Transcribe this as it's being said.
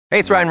Hey,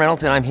 it's Ryan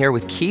Reynolds, and I'm here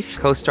with Keith,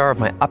 co-star of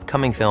my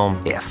upcoming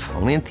film, If,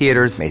 only in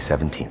theaters May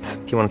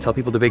 17th. Do you want to tell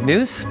people the big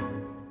news?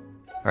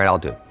 All right, I'll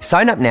do it.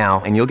 Sign up now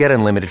and you'll get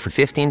unlimited for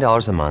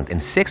 $15 a month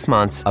and 6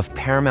 months of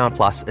Paramount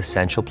Plus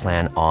Essential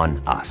Plan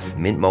on us.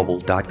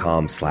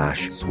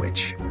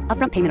 MintMobile.com/switch.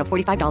 Upfront payment of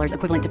 $45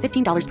 equivalent to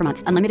 $15 per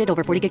month. Unlimited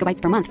over 40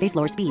 gigabytes per month. Face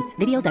lower speeds.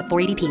 Videos at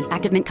 480p.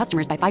 Active Mint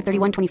customers by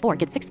 531.24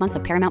 get 6 months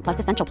of Paramount Plus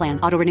Essential Plan.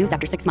 Auto renews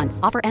after 6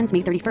 months. Offer ends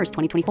May 31st,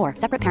 2024.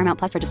 Separate Paramount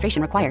Plus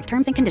registration required.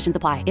 Terms and conditions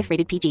apply if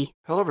rated PG.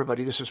 Hello,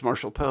 everybody. This is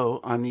Marshall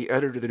Poe. I'm the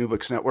editor of the New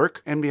Books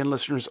Network. NBN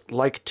listeners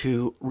like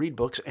to read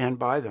books and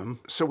buy them.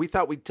 So we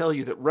thought we'd tell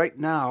you that right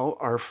now,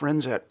 our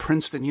friends at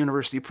Princeton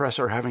University Press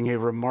are having a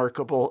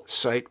remarkable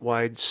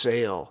site-wide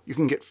sale. You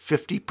can get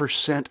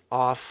 50%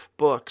 off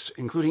books,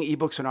 including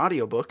ebooks and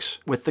audiobooks,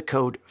 with the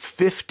code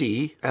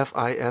 50,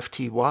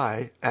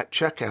 F-I-F-T-Y, at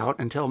checkout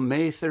until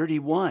May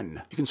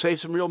 31. You can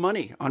save some real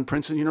money on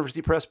Princeton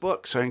University Press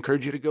books. I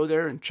encourage you to go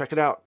there and check it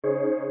out.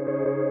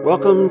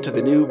 Welcome to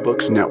the New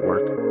Books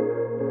Network.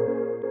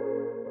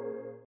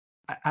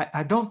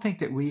 I don't think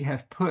that we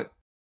have put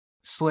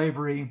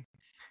slavery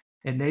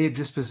and native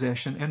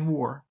dispossession and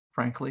war,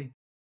 frankly,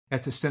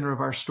 at the center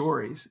of our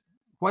stories.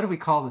 What do we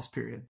call this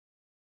period?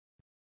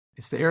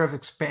 It's the era of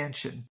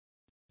expansion,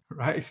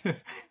 right?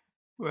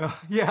 Well,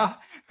 yeah,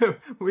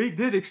 we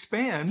did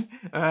expand,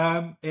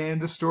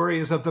 and the story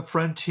is of the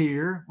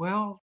frontier.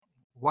 Well,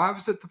 why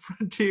was it the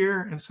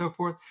frontier and so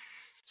forth?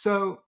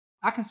 So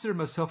I consider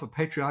myself a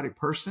patriotic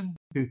person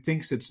who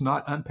thinks it's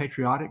not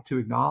unpatriotic to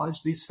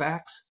acknowledge these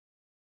facts,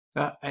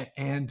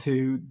 and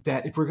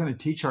that if we're going to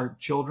teach our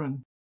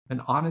children an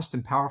honest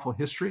and powerful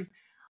history,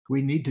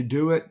 we need to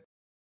do it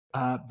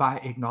by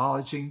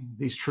acknowledging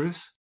these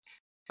truths.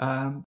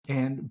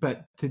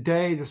 But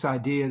today, this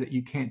idea that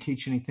you can't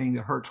teach anything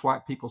that hurts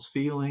white people's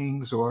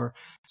feelings or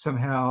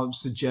somehow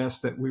suggests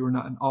that we were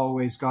not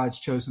always God's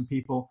chosen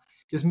people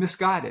is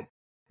misguided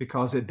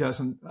because it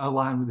doesn't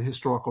align with the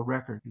historical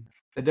record.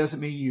 That doesn't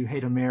mean you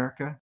hate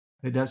America.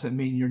 It doesn't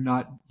mean you're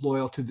not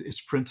loyal to its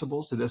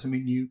principles. It doesn't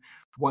mean you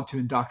want to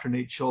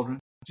indoctrinate children.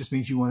 It just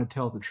means you want to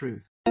tell the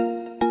truth.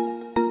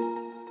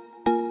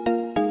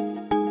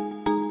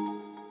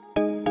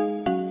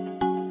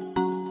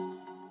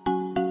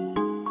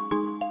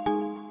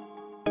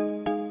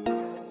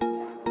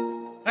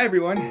 Hi,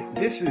 everyone.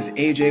 This is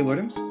A.J.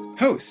 Woodhams,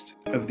 host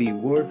of the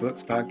War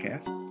Books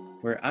podcast,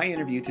 where I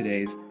interview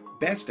today's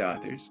best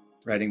authors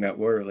writing about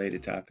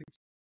war-related topics.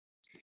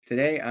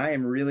 Today, I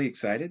am really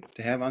excited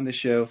to have on the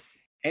show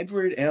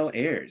Edward L.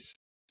 Ayers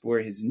for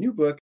his new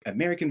book,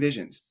 American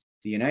Visions,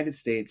 The United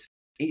States,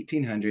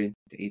 1800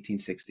 to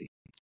 1860.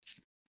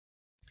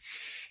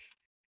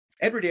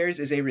 Edward Ayers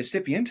is a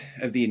recipient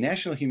of the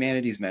National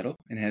Humanities Medal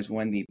and has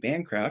won the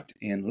Bancroft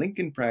and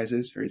Lincoln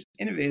Prizes for his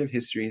innovative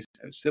histories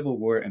of Civil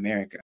War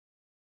America.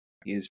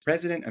 He is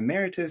President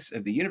Emeritus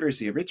of the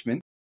University of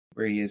Richmond,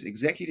 where he is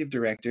Executive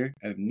Director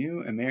of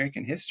New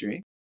American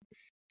History.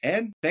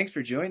 Ed, thanks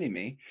for joining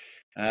me.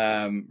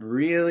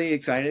 Really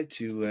excited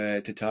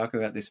to talk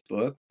about this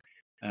book.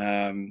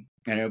 I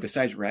know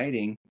besides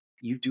writing,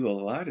 you do a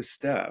lot of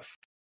stuff,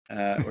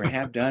 or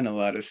have done a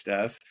lot of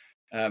stuff.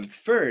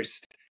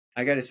 First,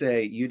 I got to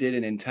say, you did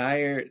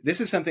this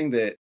is something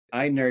that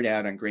I nerd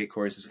out on Great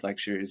Courses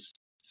lectures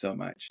so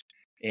much.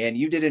 And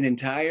you did an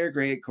entire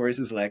Great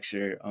Courses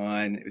lecture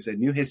on, it was a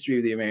new history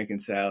of the American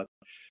South,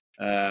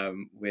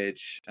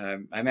 which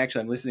I'm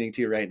listening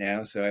to right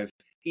now. So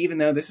even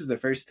though this is the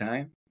first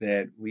time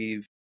that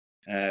we've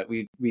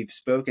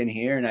spoken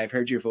here and I've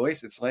heard your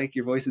voice, it's like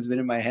your voice has been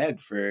in my head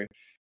for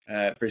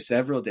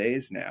several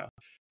days now.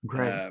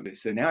 Great.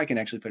 So now I can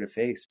actually put a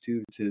face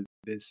to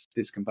this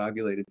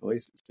discombobulated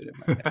voice that's been in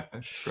my head.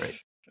 That's great.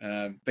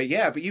 But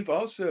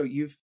so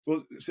you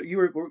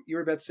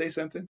were about to say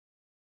something?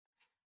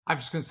 I'm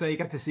just going to say you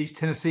got this East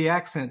Tennessee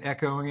accent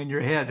echoing in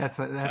your head. That's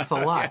a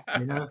lot,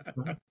 you know.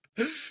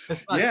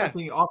 It's not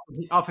something you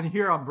often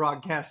hear on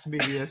broadcast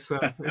media, so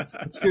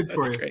it's good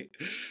for you. Great.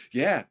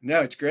 Yeah,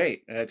 no, it's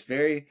great. It's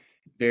very,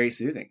 very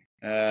soothing.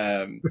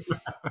 But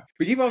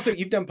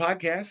you've done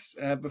podcasts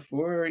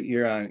before.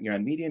 You're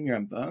on Medium. You're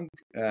on Bunk.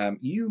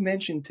 You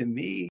mentioned to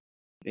me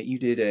that you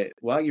did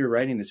while you were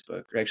writing this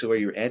book, or actually while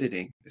you were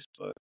editing this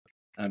book.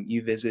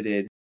 You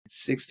visited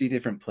 60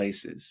 different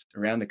places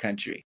around the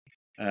country.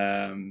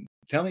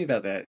 Tell me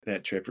about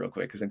that trip real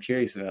quick, because I'm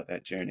curious about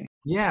that journey.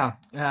 Yeah,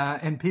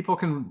 and people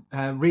can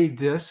read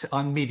this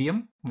on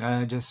Medium.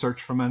 Just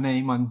search for my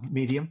name on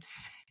Medium.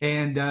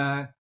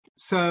 And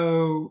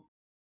so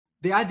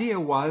the idea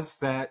was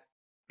that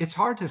it's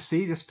hard to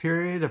see this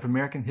period of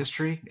American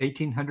history,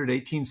 1800,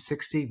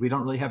 1860. We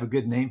don't really have a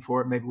good name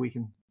for it. Maybe we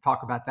can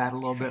talk about that a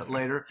little bit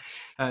later.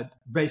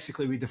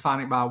 Basically, we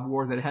define it by a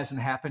war that hasn't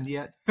happened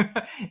yet,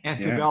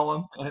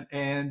 antebellum.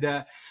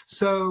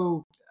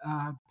 So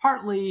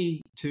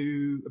partly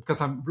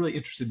because I'm really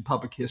interested in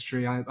public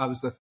history, I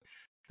was the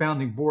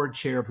founding board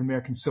chair of the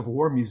American Civil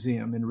War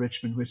Museum in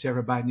Richmond, which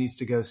everybody needs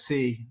to go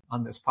see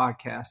on this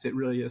podcast. It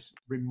really is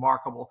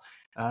remarkable.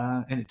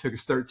 And it took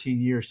us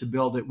 13 years to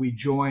build it. We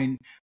joined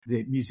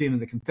the Museum of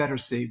the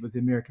Confederacy with the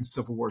American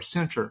Civil War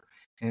Center.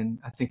 And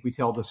I think we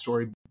tell the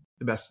story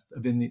the best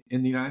in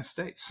the United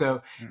States.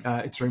 So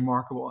it's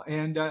remarkable.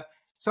 And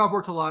so I've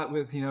worked a lot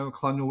with,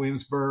 Colonial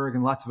Williamsburg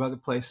and lots of other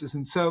places.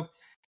 And so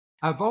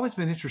I've always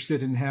been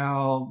interested in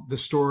how the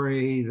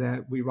story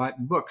that we write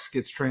in books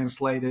gets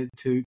translated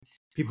to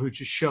people who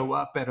just show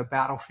up at a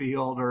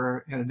battlefield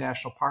or in a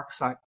national park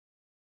site.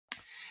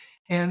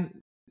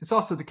 And it's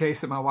also the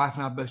case that my wife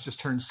and I both just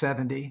turned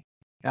 70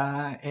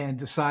 and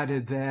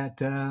decided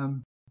that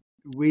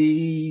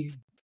we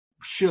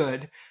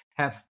should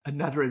have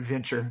another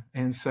adventure.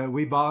 And so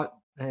we bought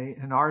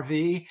an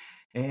RV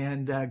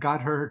and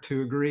got her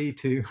to agree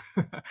to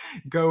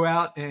go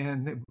out,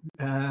 and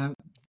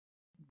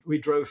we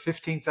drove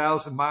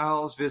 15,000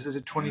 miles,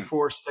 visited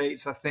 24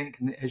 states, I think,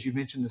 and as you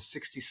mentioned, the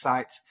 60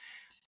 sites.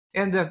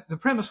 And the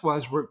premise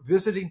was we're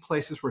visiting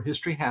places where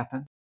history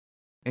happened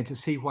and to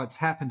see what's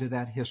happened to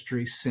that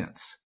history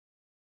since.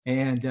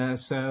 And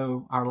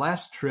so our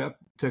last trip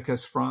took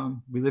us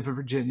we live in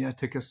Virginia,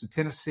 took us to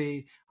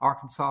Tennessee,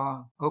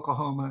 Arkansas,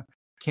 Oklahoma,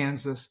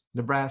 Kansas,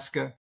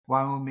 Nebraska,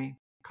 Wyoming,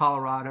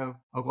 Colorado,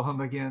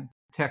 Oklahoma again,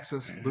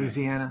 Texas,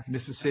 Louisiana,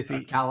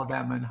 Mississippi,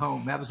 Alabama, and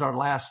home. That was our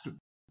last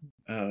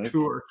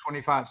tour,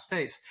 25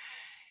 states.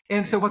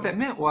 And so what that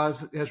meant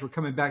was, as we're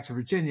coming back to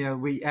Virginia,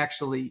 we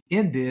actually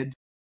ended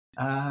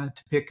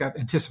to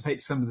anticipate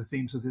some of the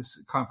themes of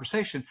this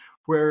conversation,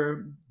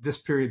 where this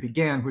period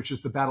began, which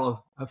was the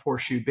Battle of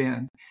Horseshoe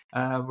Bend,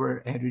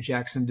 where Andrew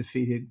Jackson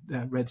defeated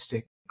Red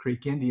Stick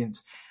Creek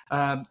Indians.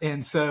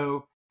 And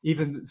so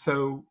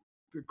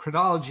the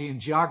chronology and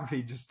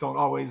geography just don't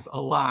always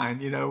align.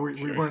 We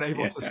weren't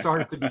able to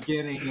start at the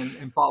beginning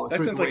and follow through.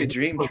 That sounds like a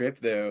dream trip,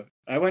 though.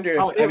 I wonder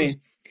if,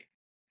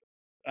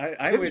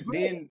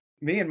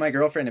 me and my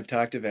girlfriend have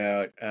talked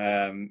about,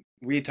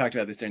 we talked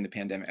about this during the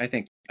pandemic. I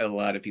think a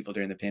lot of people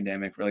during the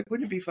pandemic were like,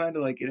 wouldn't it be fun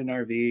to get an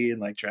RV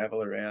and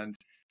travel around?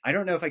 I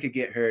don't know if I could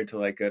get her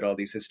to go to all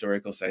these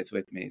historical sites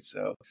with me.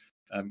 So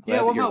I'm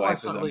glad that your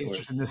wife was on board. My wife's not really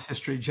interested in this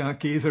history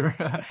junk either.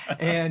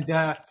 and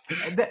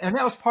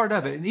that was part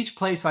of it. In each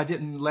place, I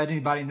didn't let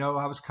anybody know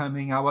I was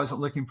coming. I wasn't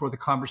looking for the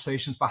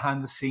conversations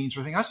behind the scenes or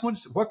anything. I just wanted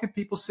to see, what could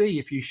people see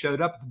if you showed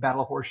up at the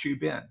Battle of Horseshoe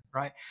Bend,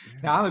 right? Yeah.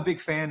 Now, I'm a big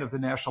fan of the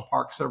National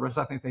Park Service.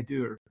 I think they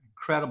do an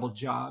incredible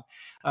job.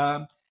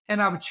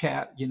 And I would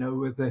chat,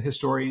 with the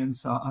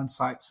historians on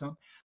site.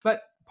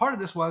 But part of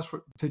this was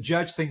to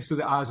judge things through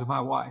the eyes of my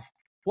wife.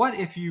 What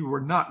if you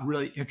were not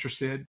really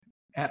interested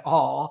at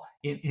all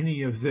in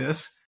any of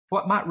this?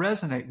 What might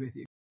resonate with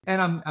you?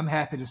 And I'm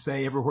happy to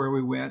say, everywhere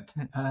we went,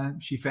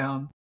 she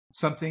found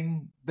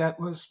something that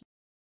was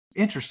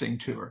interesting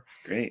to her.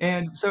 Great.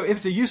 And so it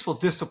was a useful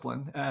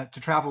discipline to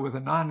travel with a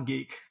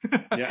non-geek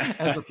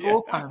as a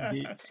full-time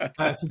geek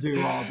to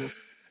do all this.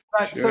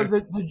 But sure.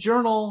 So the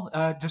journal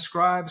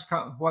describes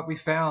what we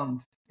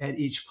found at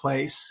each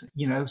place.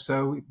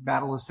 So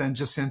Battle of San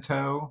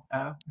Jacinto.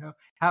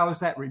 How is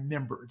that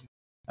remembered?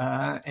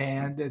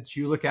 And that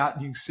you look out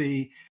and you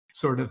see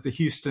sort of the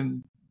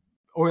Houston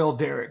oil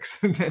derricks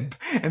and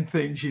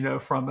things,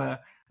 from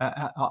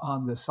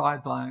on the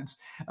sidelines.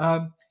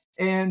 But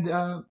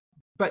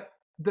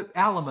the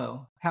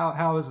Alamo,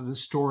 how has the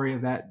story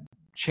of that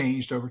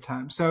changed over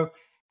time? So,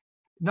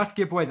 not to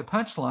give away the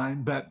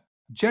punchline, but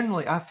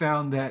generally I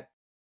found that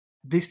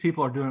these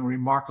people are doing a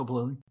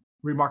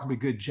remarkably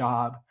good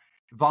job.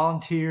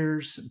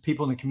 Volunteers,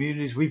 people in the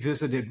communities, we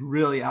visited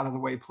really out of the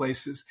way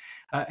places.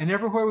 And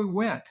everywhere we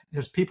went,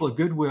 there's people of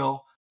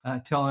goodwill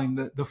telling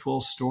the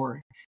full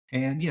story.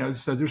 And,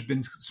 so there's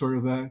been sort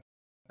of a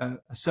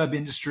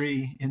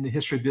sub-industry in the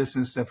history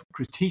business of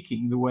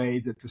critiquing the way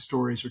that the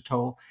stories are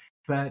told.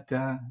 But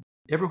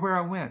everywhere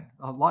I went,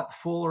 a lot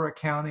fuller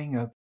accounting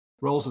of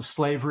roles of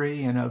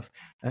slavery and of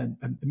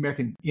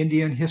American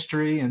Indian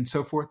history and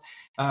so forth,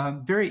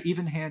 very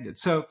even-handed.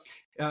 So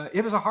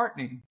it was a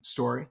heartening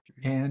story.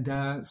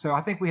 And so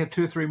I think we have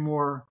 2 or 3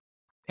 more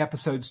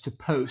episodes to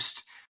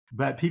post,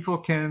 but people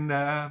can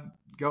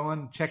go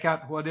and check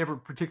out whatever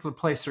particular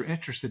place they're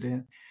interested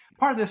in.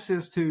 Part of this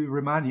is to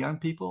remind young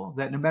people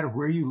that no matter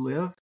where you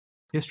live,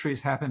 history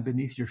has happened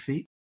beneath your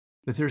feet,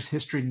 that there's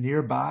history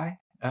nearby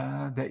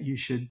that you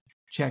should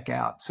check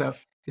out. So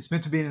it's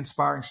meant to be an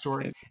inspiring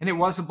story. And it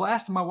was a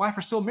blast. And my wife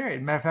are still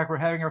married. Matter of fact, we're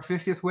having our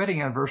 50th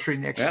wedding anniversary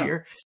next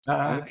year.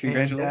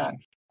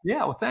 Congratulations.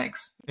 Yeah, well,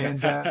 thanks.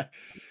 And I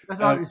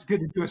thought it was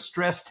good to do a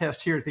stress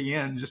test here at the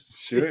end just to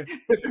see if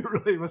it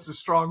really was as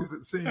strong as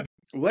it seemed.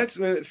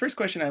 The first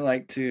question I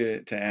like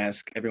to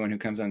ask everyone who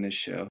comes on this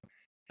show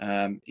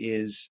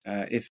is,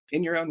 if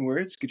in your own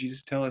words, could you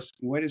just tell us,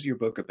 what is your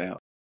book about?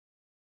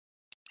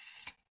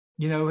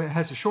 It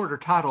has a shorter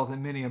title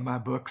than many of my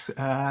books.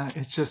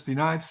 It's just the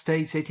United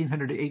States,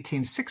 1800 to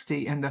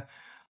 1860. And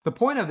the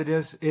point of it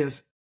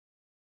is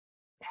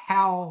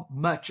how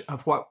much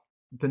of what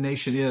the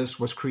nation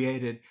was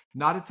created,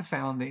 not at the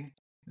founding,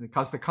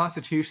 because the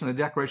Constitution and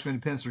the Declaration of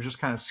Independence are just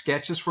kind of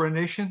sketches for a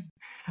nation.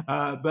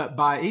 But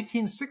by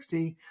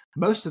 1860,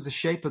 most of the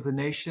shape of the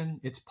nation,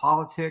 its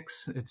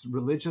politics, its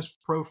religious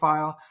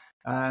profile,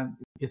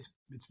 its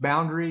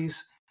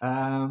boundaries,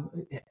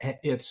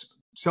 its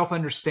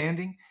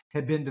self-understanding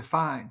had been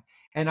defined.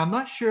 And I'm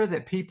not sure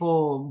that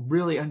people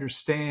really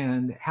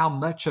understand how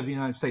much of the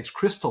United States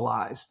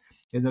crystallized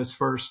in those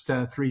first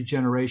 3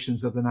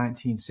 generations of the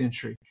 19th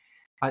century.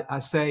 I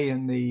say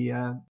in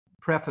the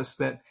preface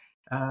that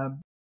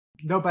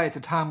nobody at the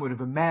time would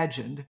have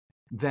imagined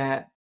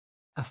that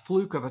a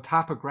fluke of a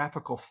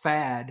typographical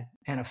fad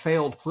and a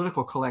failed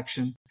political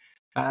collection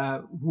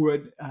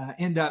would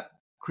end up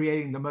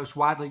creating the most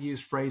widely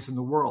used phrase in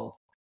the world,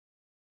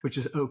 which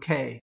is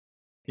okay,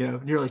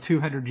 nearly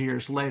 200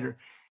 years later.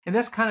 And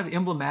that's kind of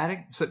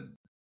emblematic.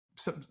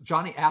 So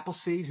Johnny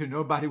Appleseed, who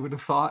nobody would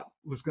have thought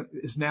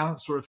is now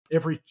sort of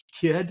every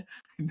kid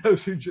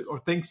knows who or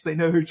thinks they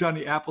know who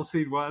Johnny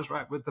Appleseed was,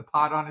 right, with the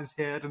pot on his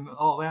head and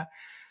all that.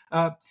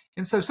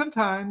 And so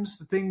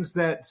sometimes things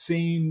that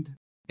seemed,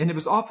 and it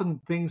was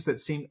often things that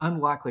seemed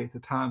unlikely at the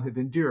time, have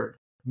endured.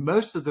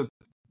 Most of the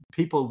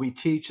people we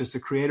teach as the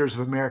creators of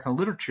American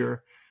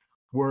literature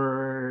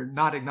were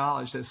not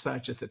acknowledged as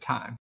such at the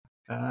time.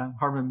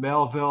 Herman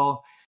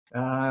Melville,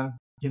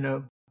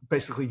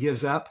 basically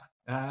gives up.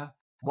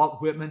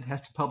 Walt Whitman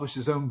has to publish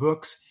his own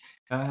books.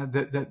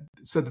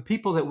 So the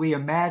people that we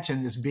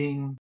imagine as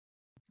being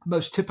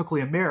most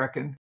typically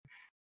American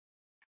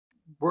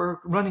were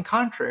running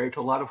contrary to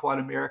a lot of what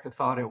America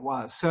thought it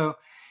was. So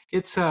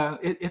it's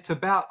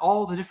about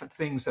all the different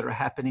things that are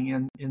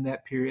happening in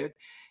that period.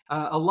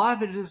 A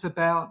lot of it is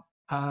about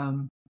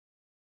the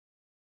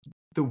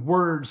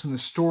words and the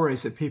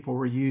stories that people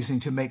were using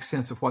to make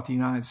sense of what the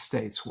United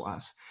States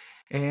was.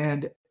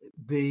 And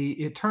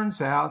it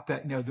turns out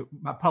that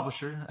my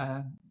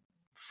publisher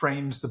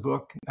frames the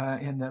book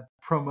in the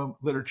promo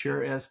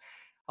literature as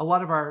a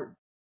lot of our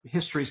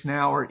histories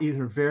now are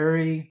either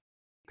very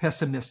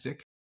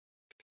pessimistic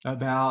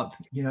about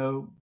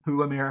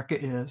who America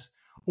is,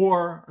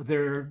 or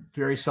they're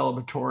very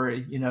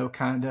celebratory,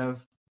 kind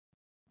of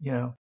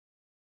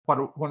what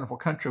a wonderful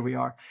country we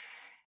are.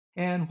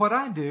 And what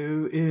I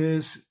do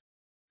is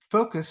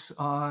focus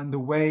on the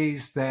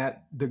ways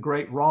that the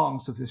great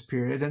wrongs of this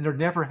period, and there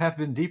never have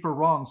been deeper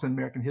wrongs in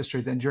American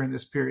history than during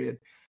this period,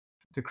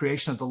 the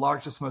creation of the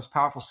largest, most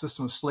powerful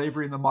system of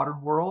slavery in the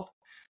modern world,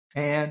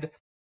 and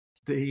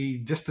the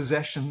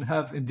dispossession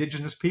of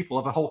indigenous people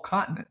of a whole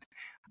continent.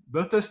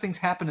 Both those things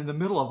happen in the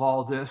middle of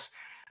all this.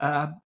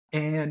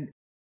 And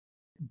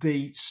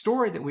the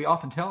story that we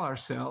often tell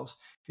ourselves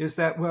is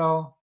that,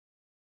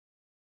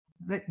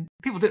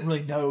 people didn't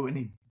really know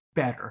any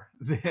better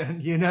then,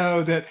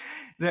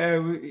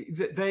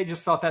 that they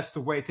just thought that's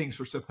the way things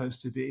were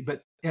supposed to be.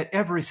 But at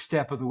every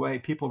step of the way,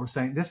 people were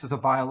saying, this is a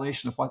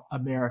violation of what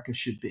America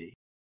should be.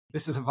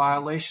 This is a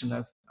violation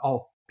of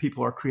all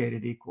people are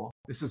created equal.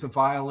 This is a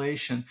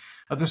violation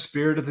of the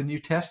spirit of the New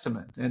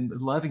Testament and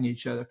loving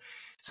each other.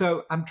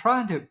 So I'm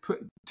trying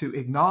to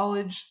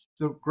acknowledge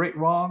the great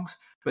wrongs,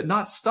 but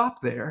not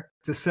stop there,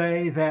 to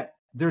say that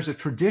there's a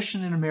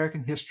tradition in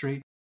American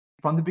history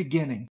from the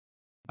beginning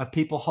of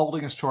people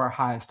holding us to our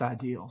highest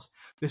ideals.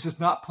 This is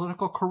not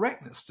political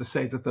correctness to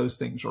say that those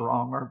things are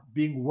wrong, or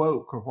being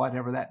woke, or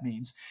whatever that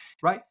means,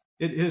 right?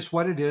 It is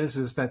what it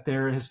is that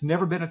there has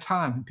never been a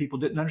time when people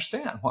didn't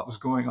understand what was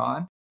going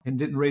on and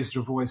didn't raise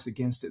their voice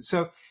against it.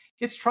 So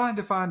it's trying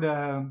to find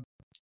a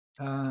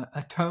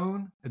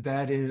tone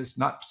that is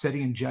not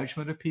setting in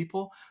judgment of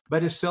people,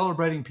 but is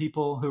celebrating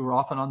people who are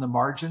often on the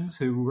margins,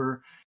 who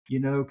were,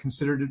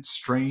 considered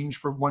strange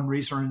for one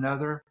reason or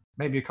another,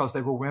 maybe because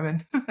they were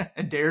women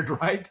and dared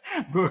write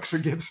books or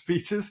give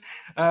speeches.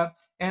 And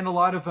a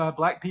lot of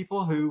Black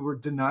people who were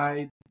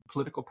denied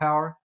political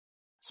power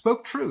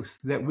spoke truth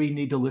that we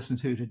need to listen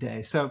to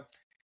today. So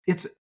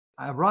it's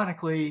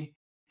ironically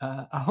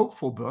a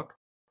hopeful book,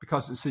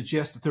 because it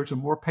suggests that there's a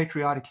more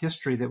patriotic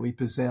history that we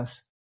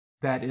possess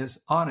that is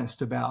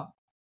honest about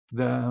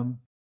the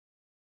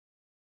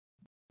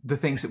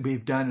things that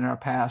we've done in our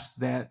past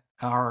that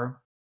are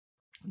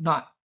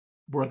not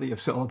worthy of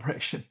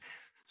celebration.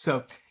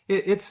 So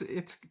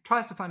it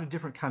tries to find a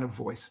different kind of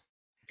voice.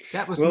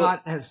 That was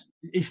not as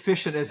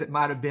efficient as it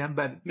might have been,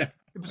 but it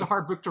was a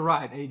hard book to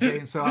write, AJ,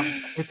 and so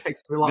it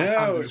takes me a long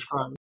time to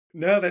describe it.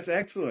 No, that's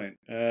excellent.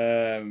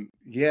 I'm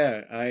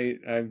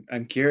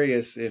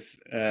curious if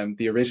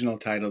the original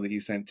title that you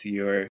sent to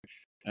your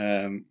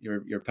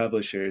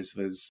publishers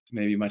was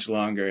maybe much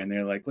longer, and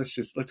they're like,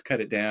 let's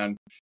cut it down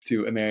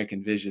to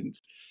American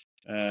Visions.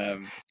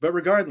 But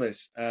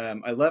regardless,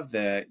 I love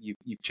that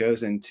you've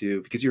chosen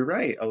to, because you're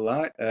right, a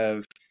lot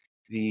of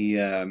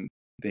the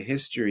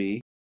history,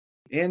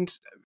 and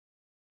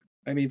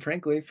I mean,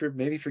 frankly, for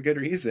good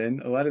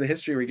reason, a lot of the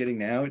history we're getting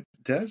now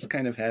does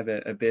kind of have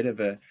a bit of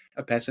a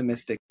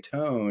pessimistic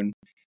tone,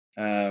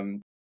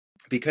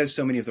 because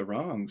so many of the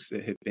wrongs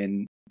that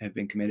have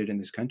been committed in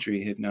this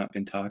country have not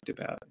been talked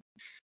about.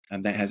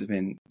 That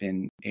hasn't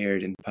been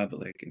aired in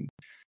public, and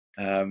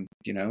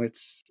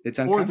it's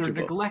uncomfortable. Or they're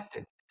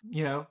neglected.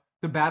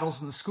 the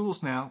battles in the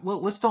schools now.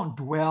 Well, let's don't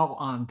dwell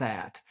on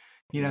that.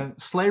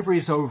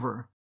 Slavery's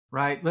over,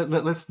 right?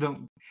 Let's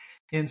don't.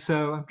 And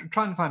so I'm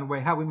trying to find a way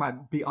how we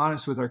might be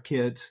honest with our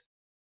kids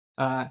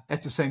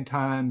at the same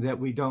time that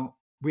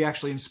we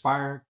actually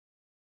inspire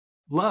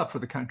love for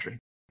the country,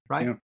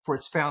 right? Yeah. For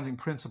its founding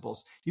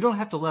principles. You don't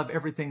have to love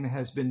everything that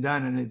has been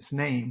done in its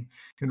name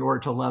in order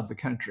to love the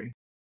country.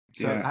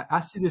 So yeah.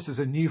 I see this as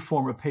a new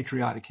form of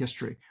patriotic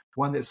history,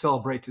 one that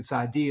celebrates its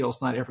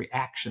ideals, not every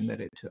action that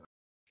it took.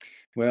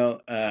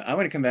 Well, I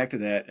want to come back to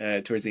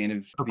that towards the end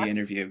of the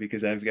interview,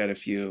 because I've got a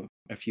few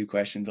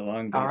questions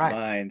along those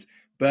lines.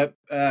 But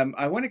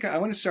I want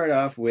to start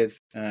off with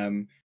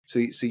so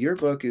your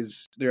book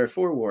there are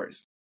 4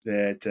 wars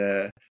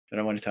that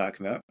I want to talk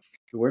about: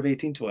 the War of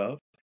 1812,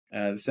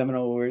 the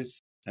Seminole Wars,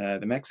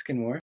 the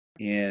Mexican War,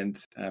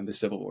 and the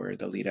Civil War,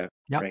 the lead up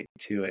right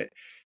to it.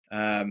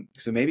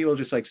 So maybe we'll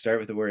just start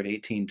with the War of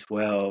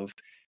 1812.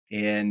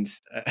 And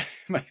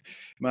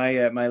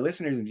my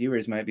listeners and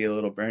viewers might be a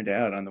little burned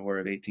out on the War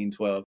of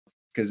 1812,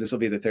 because this will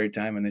be the 3rd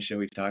time on the show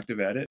we've talked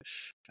about it.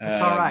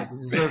 It's all right.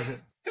 It deserves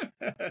it.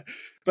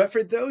 But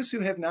for those who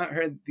have not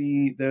heard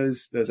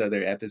those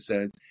other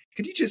episodes,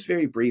 could you just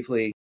very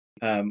briefly,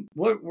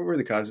 what were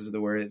the causes of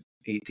the War of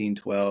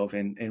 1812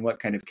 and what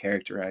kind of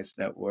characterized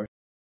that war?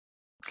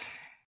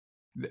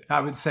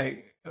 I would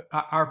say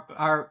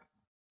our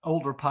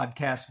older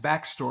podcast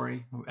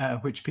backstory,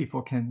 which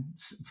people can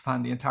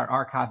find the entire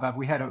archive of.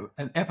 We had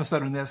an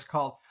episode on this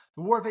called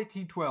The War of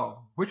 1812.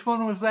 Which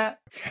one was that?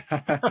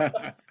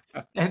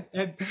 and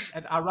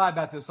I write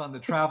about this on the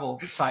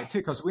travel site too,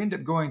 because we end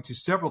up going to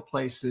several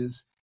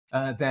places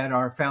that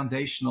are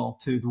foundational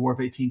to the War of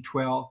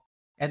 1812.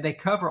 And they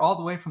cover all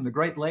the way from the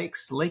Great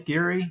Lakes, Lake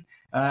Erie,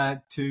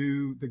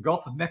 to the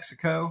Gulf of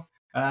Mexico,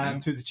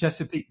 to the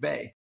Chesapeake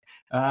Bay.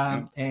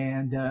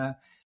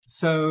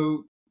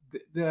 So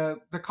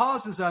the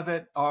causes of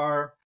it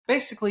are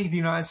basically the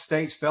United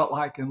States felt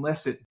like,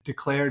 unless it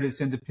declared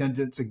its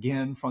independence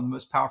again from the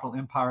most powerful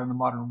empire in the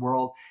modern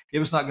world, it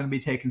was not going to be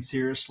taken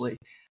seriously.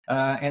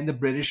 And the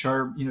British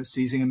are,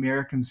 seizing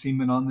American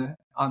seamen on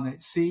the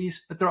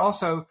seas, but they're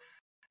also,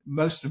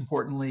 most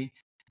importantly,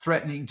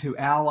 threatening to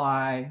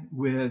ally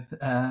with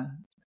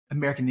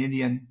American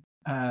Indian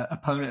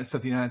opponents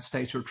of the United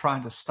States, who are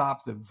trying to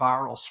stop the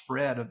viral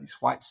spread of these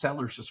white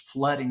settlers just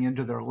flooding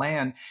into their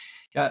land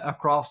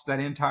across that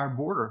entire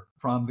border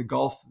from the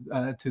Gulf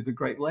to the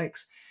Great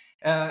Lakes.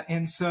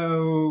 And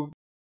so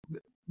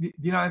the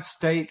United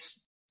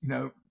States,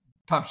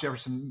 Thomas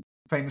Jefferson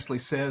famously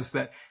says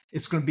that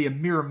it's going to be a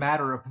mere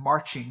matter of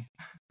marching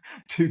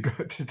to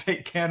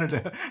take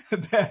Canada,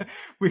 that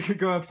we could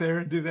go up there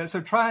and do that.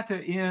 So try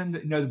to end,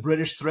 the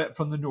British threat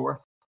from the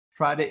north,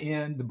 try to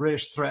end the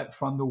British threat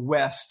from the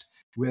west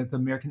with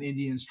American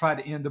Indians, try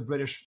to end the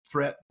British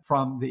threat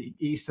from the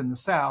east and the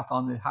south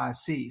on the high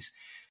seas.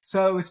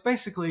 So it's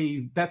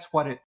basically, that's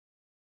what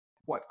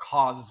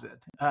causes it.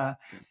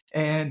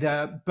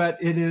 But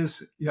it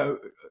is,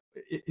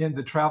 in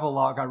the travel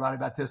log I write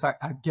about this, I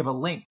give a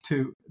link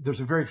to,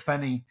 there's a very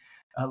funny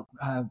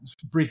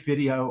brief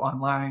video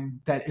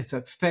online that it's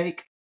a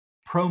fake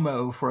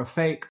promo for a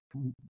fake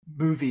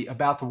movie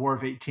about the War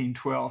of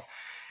 1812.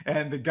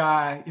 And the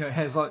guy,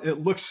 it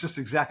looks just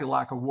exactly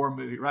like a war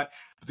movie, right?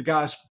 But the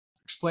guy's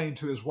explaining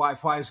to his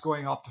wife why he's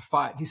going off to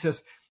fight. He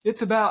says,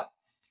 it's about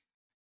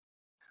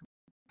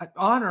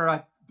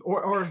honor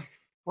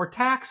or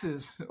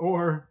taxes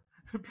or,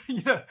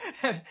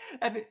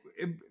 and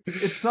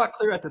it's not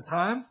clear at the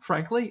time,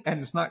 frankly, and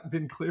it's not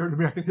been clear in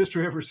American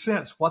history ever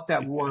since what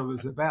that war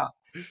was about.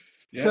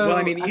 Yeah, so, well,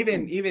 I mean,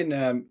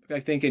 even I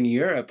think in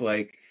Europe,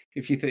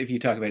 if you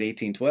talk about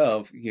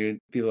 1812,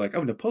 people are like,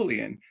 oh,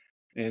 Napoleon.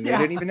 And they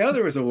didn't even know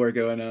there was a war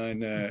going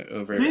on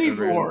over the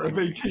War of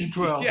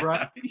 1812,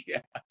 right? Yeah.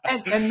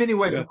 And in many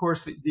ways, of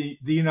course, the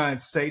United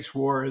States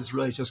War is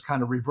really just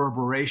kind of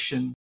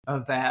reverberation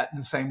of that, in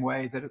the same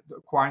way that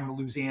acquiring the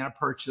Louisiana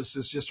Purchase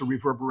is just a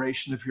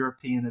reverberation of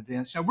European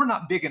events. We're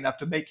not big enough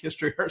to make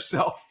history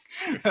ourselves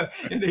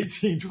in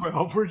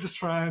 1812. We're just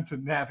trying to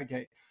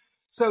navigate.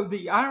 So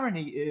the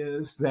irony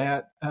is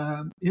that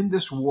in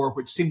this war,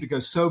 which seemed to go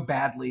so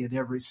badly at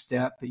every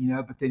step,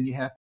 but then you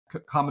have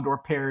Commodore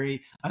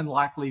Perry,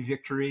 unlikely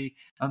victory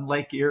on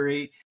Lake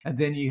Erie. And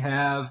then you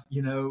have,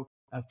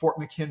 Fort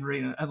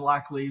McHenry, an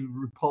unlikely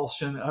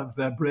repulsion of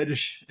the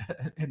British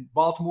in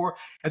Baltimore.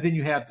 And then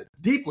you have the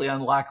deeply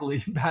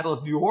unlikely Battle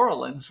of New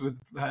Orleans with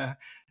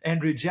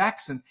Andrew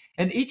Jackson.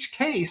 And each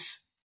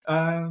case,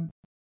 and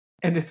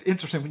it's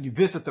interesting when you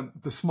visit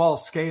the small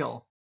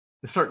scale,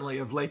 certainly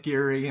of Lake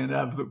Erie and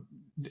of the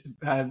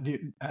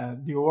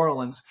New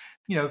Orleans,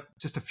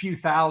 just a few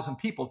thousand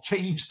people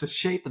changed the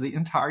shape of the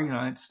entire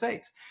United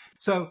States.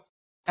 So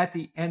at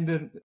the end,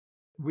 then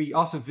we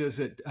also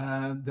visit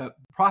the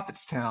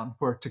Prophetstown,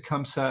 where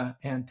Tecumseh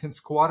and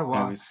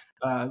Tenskwatawa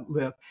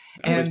live.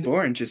 I was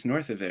born just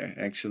north of there,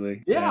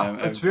 actually. Yeah,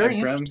 it's very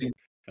interesting.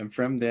 I'm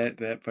from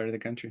that part of the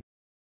country.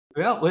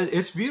 Well,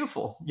 it's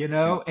beautiful,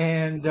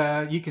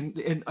 and you can.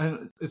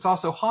 And it's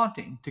also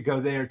haunting to go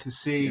there to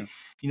see,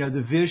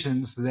 the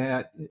visions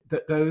that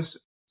those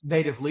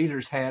native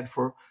leaders had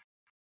for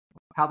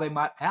how they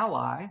might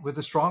ally with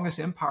the strongest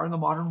empire in the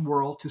modern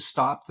world to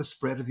stop the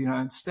spread of the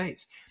United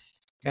States.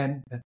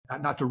 And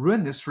not to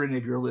ruin this for any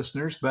of your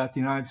listeners, but the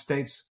United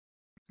States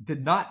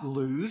did not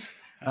lose,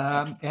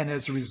 and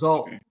as a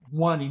result,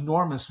 won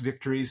enormous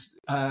victories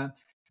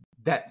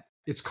that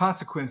its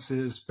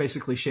consequences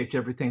basically shaped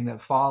everything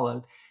that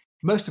followed.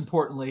 Most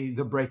importantly,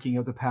 the breaking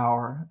of the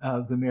power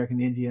of the American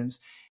Indians.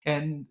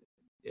 And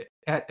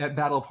at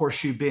Battle of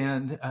Horseshoe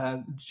Bend,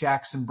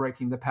 Jackson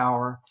breaking the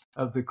power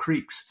of the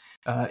Creeks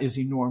is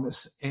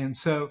enormous. And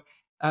so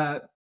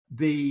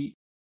the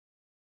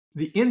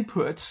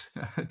inputs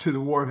to the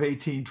War of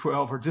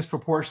 1812 are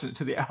disproportionate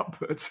to the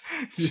outputs.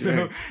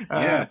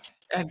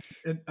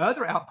 And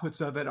other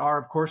outputs of it are,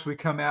 of course, we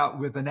come out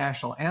with a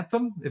national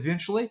anthem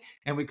eventually,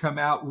 and we come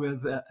out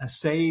with a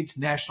saved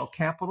national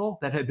capital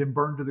that had been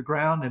burned to the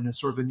ground, and a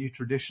sort of a new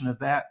tradition of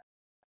that.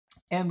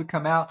 And we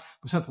come out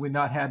with something we've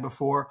not had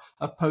before,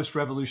 of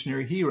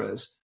post-revolutionary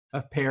heroes,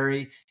 of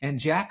Perry and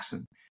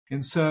Jackson.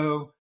 And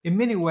so in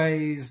many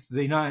ways,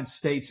 the United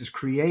States is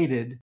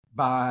created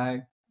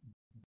by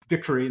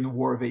victory in the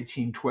War of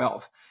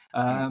 1812.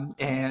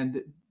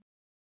 And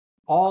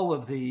all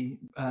of the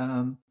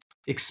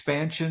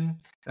expansion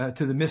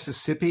to the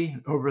Mississippi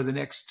over the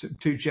next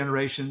two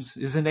generations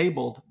is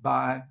enabled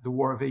by the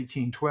War of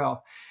 1812.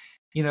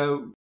 You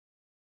know,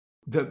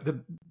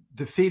 the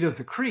defeat of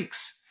the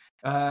Creeks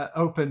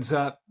opens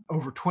up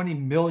over 20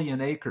 million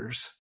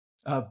acres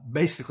of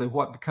basically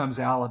what becomes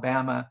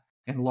Alabama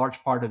and a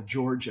large part of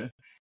Georgia.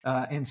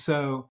 And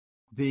so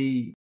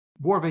the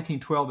War of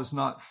 1812 is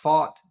not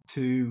fought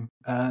to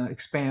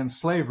expand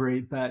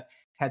slavery, but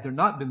had there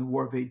not been the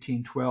War of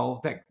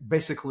 1812, that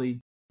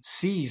basically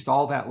seized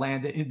all that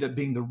land that ended up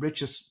being the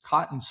richest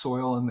cotton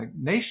soil in the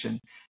nation,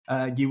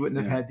 you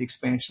wouldn't have had the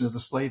expansion of the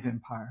slave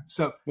empire.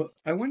 So,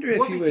 I wonder if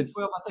you would.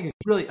 I think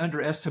it's really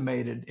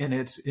underestimated in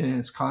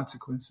its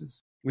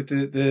consequences. With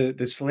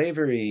the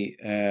slavery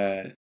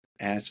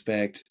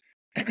aspect,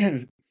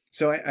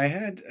 so I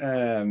had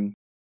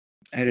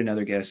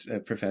another guest, a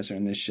professor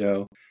on this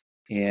show,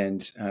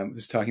 and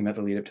was talking about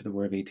the lead up to the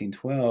War of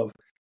 1812,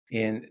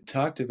 and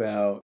talked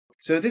about,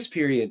 so this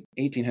period,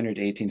 1800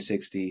 to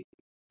 1860,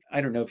 I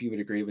don't know if you would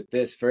agree with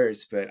this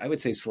first, but I would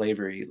say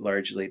slavery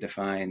largely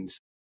defines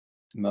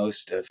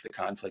most of the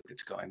conflict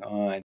that's going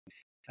on,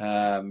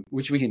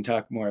 which we can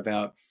talk more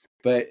about.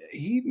 But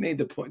he made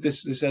the point,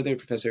 this other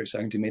professor I was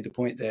talking to made the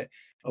point that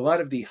a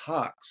lot of the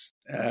hawks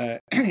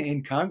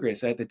in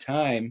Congress at the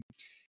time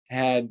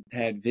had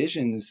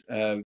visions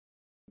of,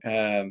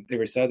 they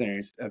were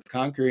Southerners, of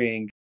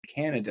conquering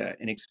Canada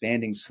and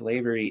expanding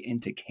slavery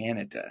into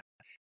Canada.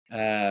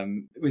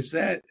 Was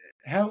that,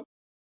 how,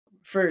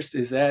 first,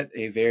 is that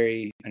a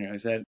very, I don't know,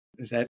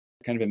 is that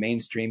kind of a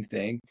mainstream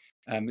thing?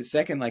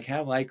 Second, like,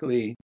 how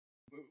likely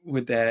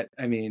would that,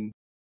 I mean,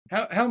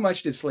 how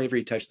much did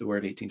slavery touch the War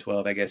of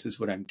 1812, I guess is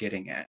what I'm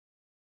getting at.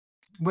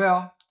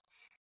 Well,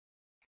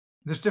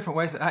 there's different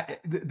ways.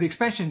 The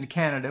expansion into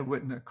Canada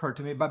wouldn't occur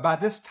to me, but by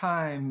this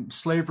time,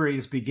 slavery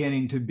is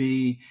beginning to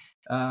be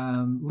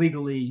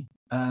legally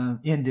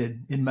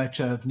ended in much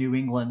of New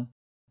England.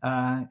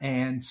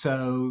 And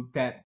so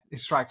that it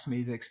strikes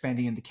me that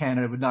expanding into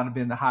Canada would not have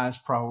been the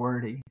highest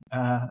priority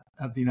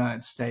of the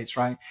United States,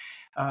 right?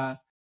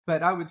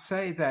 But I would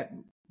say that,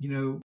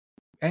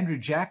 Andrew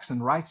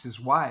Jackson writes his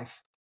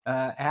wife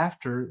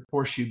after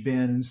Horseshoe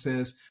Bend and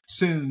says,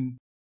 soon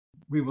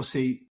we will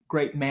see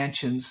great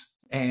mansions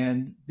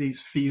and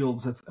these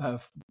fields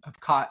of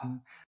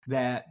cotton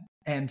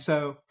and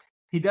so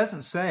he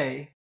doesn't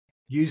say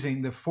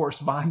using the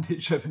forced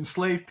bondage of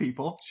enslaved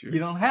people. Sure. You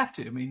don't have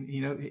to. I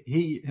mean,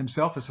 he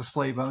himself is a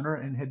slave owner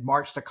and had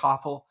marched a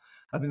coffle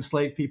of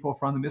enslaved people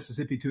from the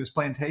Mississippi to his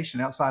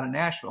plantation outside of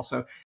Nashville.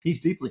 So he's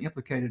deeply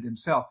implicated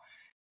himself.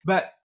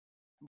 But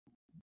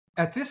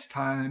at this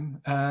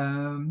time,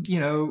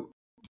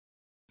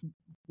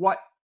 what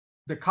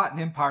the Cotton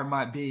Empire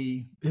might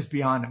be is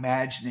beyond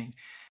imagining.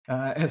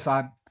 As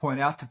I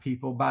point out to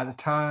people, by the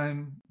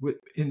time,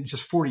 in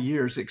just 40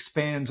 years, it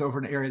expands over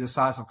an area the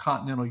size of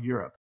continental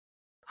Europe.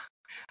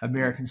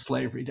 American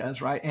slavery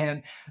does, right?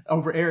 And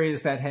over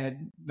areas that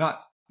had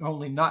not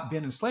only not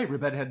been in slavery,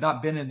 but had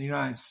not been in the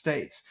United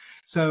States.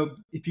 So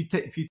if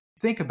you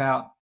think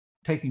about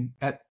taking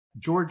at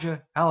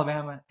Georgia,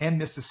 Alabama, and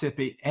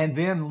Mississippi, and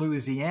then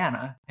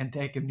Louisiana, and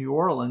taking New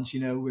Orleans,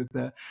 with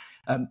the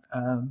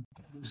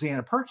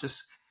Louisiana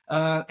Purchase,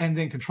 and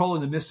then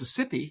controlling the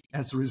Mississippi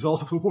as a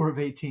result of the War of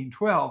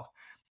 1812,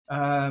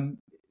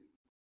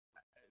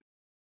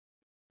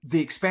 the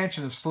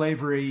expansion of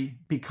slavery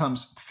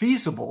becomes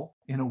feasible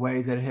in a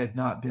way that it had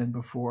not been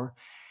before.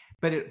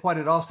 But what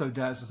it also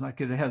does is not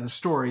get ahead of the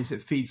stories.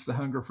 It feeds the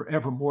hunger for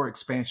ever more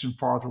expansion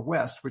farther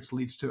west, which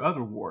leads to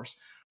other wars,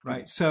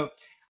 right? So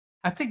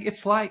I think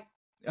it's like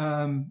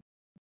the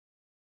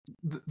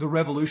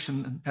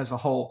revolution as a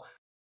whole.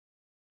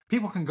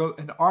 People can go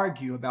and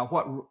argue about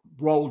what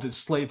role did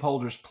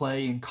slaveholders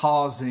play in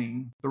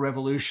causing the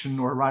revolution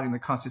or writing the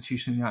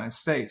Constitution of the United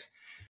States.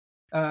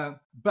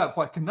 But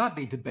what cannot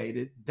be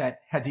debated, that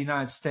had the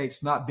United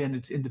States not been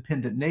its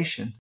independent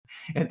nation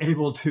and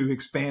able to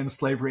expand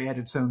slavery at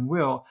its own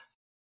will,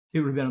 it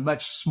would have been a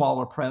much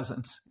smaller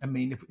presence. I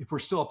mean, if we're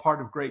still a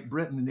part of Great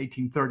Britain in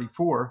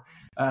 1834,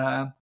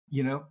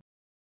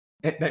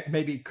 that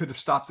maybe could have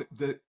stopped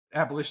the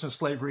abolition of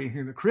slavery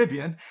in the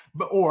Caribbean,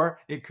 or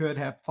it could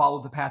have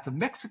followed the path of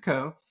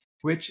Mexico,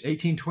 which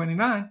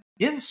 1829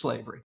 ends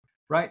slavery,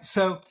 right?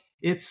 So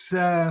it's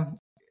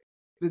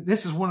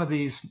this is one of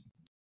these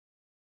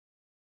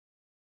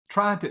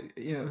trying to,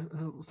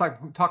 it's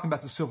like talking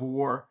about the Civil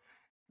War.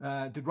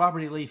 Did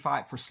Robert E. Lee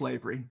fight for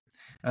slavery?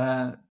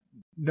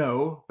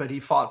 No, but he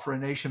fought for a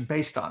nation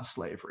based on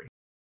slavery,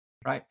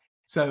 right?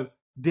 So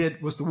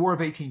was the War of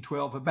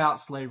 1812 about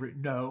slavery?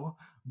 No,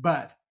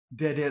 but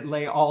did it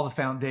lay all the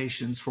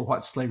foundations for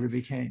what slavery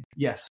became?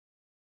 Yes.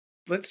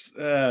 Let's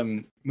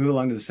move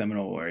along to the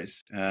Seminole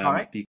Wars. All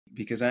right.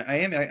 Because I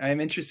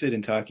am interested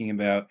in talking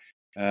about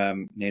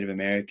Native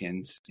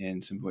Americans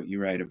and some of what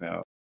you write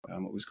about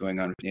what was going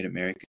on with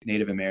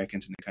Native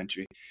Americans in the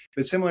country.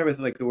 But similar with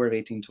like the War of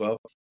 1812,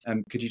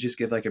 could you just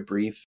give like a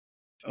brief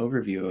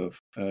overview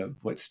of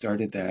what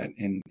started that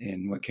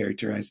and what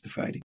characterized the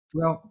fighting?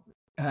 Well,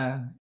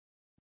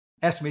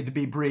 ask me to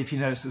be brief. You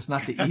notice it's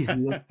not the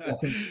easiest, I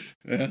think.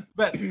 Yeah.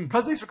 But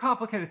because these are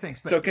complicated things.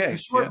 But it's okay. The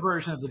short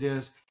version of it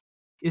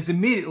is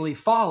immediately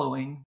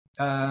following.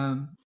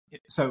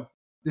 So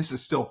this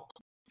is still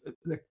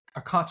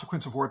a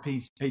consequence of War of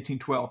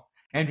 1812.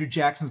 Andrew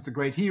Jackson's the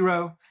great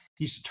hero.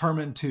 He's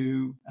determined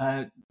to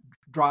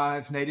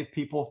drive Native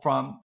people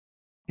from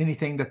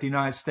anything that the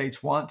United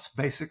States wants,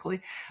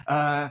 basically,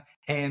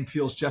 and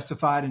feels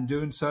justified in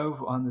doing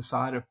so on the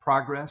side of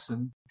progress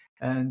and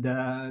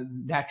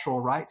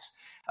natural rights.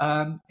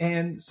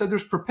 And so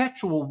there's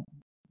perpetual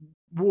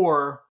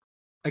war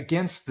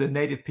against the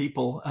Native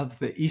people of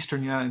the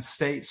eastern United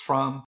States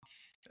from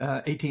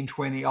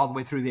 1820 all the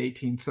way through the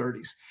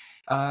 1830s.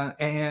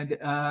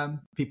 And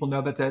people know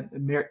about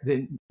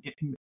the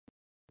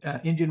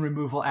Indian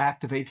Removal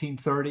Act of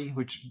 1830,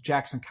 which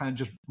Jackson kind of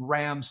just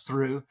rams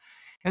through.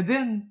 And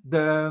then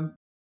the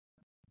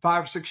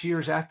 5 or 6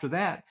 years after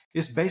that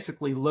is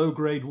basically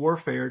low-grade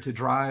warfare to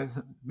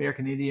drive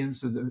American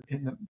Indians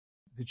in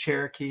the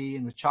Cherokee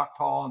and the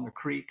Choctaw and the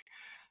Creek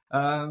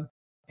and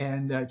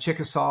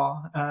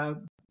Chickasaw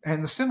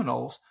and the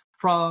Seminoles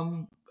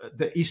from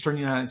the eastern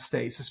United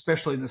States,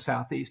 especially in the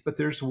Southeast. But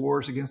there's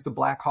wars against the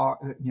Black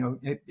Hawk,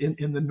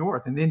 in the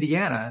North, in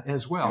Indiana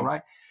as well,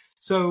 right?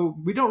 So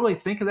we don't really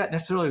think of that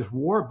necessarily as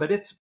war, but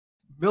it's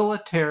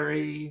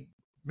militarily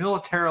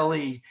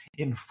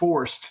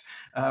enforced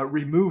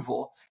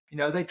removal.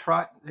 They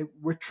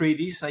with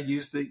treaties. They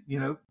use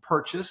the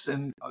purchase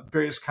and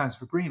various kinds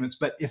of agreements.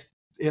 But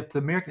if the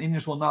American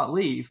Indians will not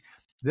leave,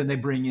 then they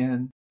bring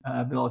in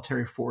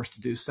military force to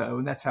do so,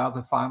 and that's how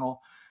the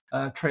final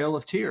Trail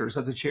of Tears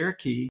of the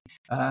Cherokee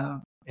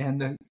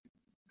and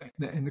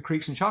the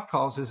Creeks and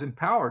Choctaws is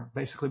empowered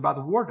basically by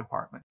the War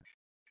Department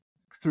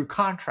through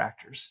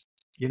contractors.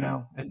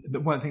 And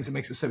one of the things that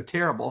makes it so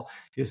terrible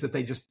is that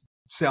they just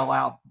sell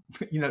out,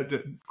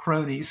 to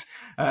cronies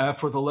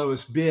for the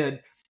lowest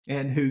bid,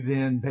 and who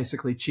then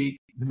basically cheat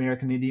the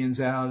American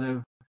Indians out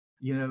of,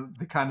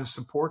 the kind of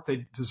support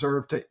they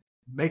deserve to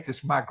make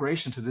this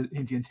migration to the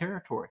Indian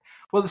Territory.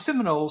 Well, the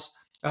Seminoles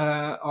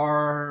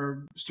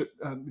are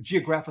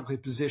geographically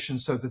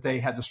positioned so that they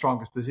had the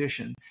strongest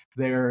position.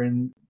 They're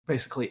in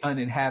basically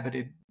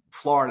uninhabited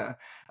Florida,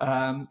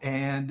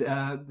 and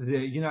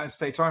the United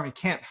States Army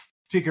can't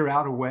figure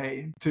out a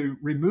way to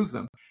remove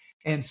them,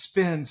 and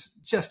spends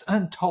just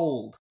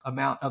untold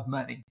amount of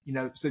money.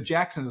 So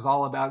Jackson is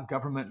all about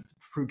government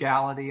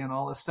frugality and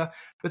all this stuff,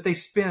 but they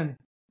spend,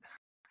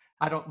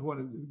 I don't want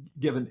to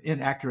give an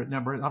inaccurate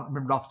number, I don't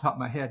remember it off the top of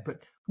my head, but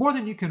more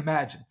than you can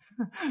imagine,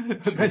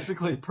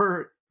 basically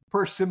per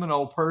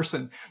Seminole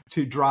person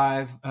to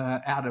drive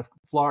out of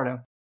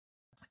Florida.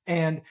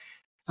 And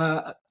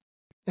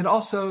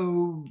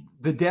also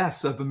the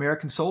deaths of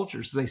American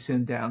soldiers they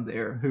send down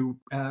there who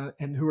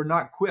are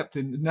not equipped,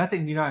 and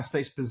nothing the United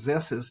States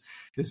possesses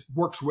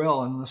works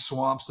well in the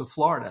swamps of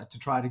Florida to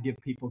try to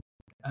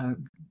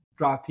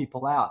drive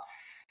people out.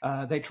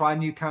 They try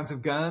new kinds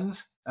of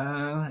guns,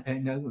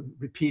 and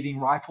repeating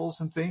rifles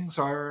and things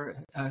are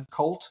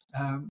Colt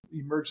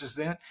emerges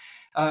then.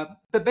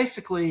 But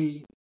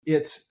basically,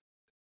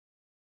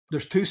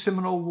 there's 2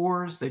 Seminole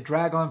Wars. They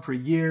drag on for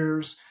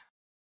years.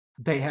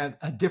 They have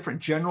a different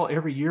general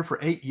every year for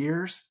 8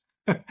 years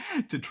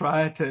to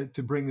try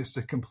to bring this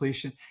to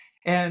completion.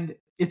 And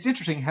it's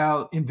interesting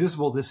how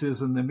invisible this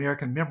is in the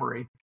American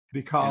memory,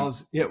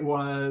 because it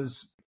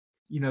was,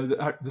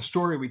 the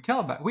story we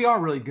tell about. We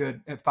are really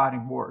good at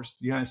fighting wars.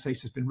 The United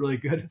States has been really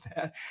good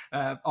at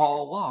that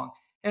all along.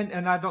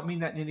 And I don't mean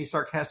that in any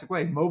sarcastic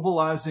way.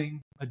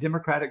 Mobilizing a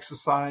democratic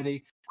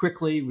society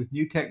quickly with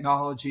new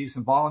technologies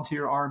and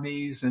volunteer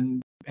armies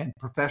and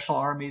professional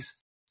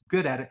armies,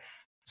 good at it.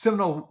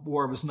 Seminole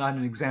War was not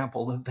an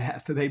example of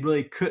that. They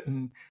really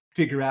couldn't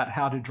figure out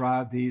how to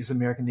drive these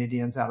American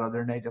Indians out of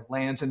their native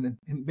lands, and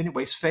in many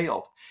ways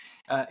failed.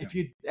 If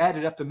you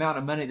added up the amount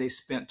of money they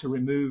spent to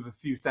remove a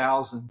few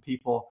thousand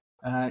people,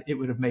 it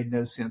would have made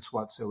no sense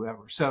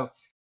whatsoever. So,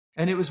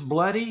 and it was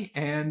bloody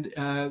and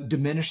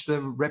diminished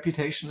the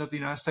reputation of the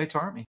United States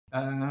Army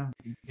in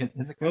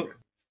the country.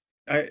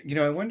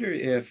 Well, I wonder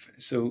if,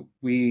 so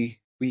we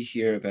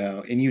hear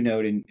about, and you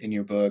note in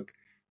your book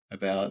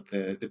about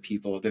the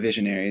people, the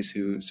visionaries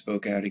who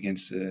spoke out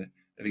against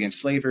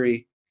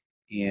slavery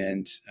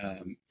and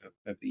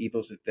of the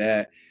evils of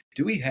that.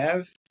 Do we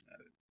have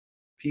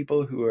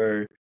people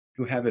who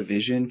have a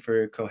vision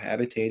for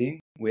cohabitating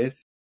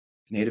with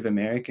Native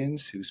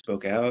Americans who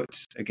spoke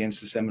out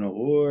against the Seminole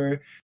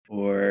War,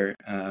 or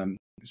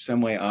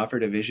some way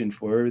offered a vision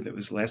forward that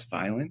was less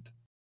violent?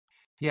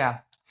 Yeah.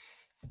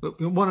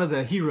 One of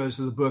the heroes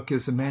of the book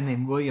is a man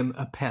named William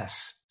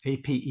Apess,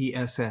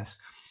 Apess.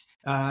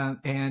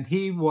 And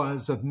he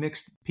was of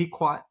mixed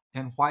Pequot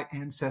and white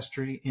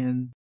ancestry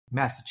in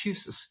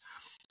Massachusetts,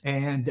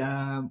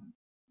 and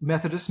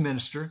Methodist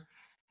minister.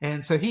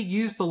 And so he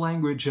used the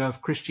language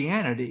of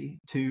Christianity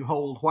to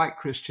hold white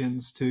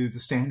Christians to the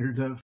standard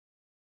of,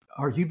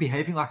 are you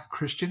behaving like a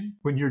Christian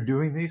when you're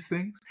doing these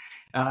things?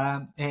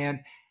 And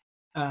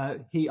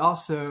he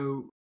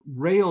also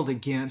railed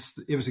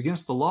against, it was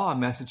against the law in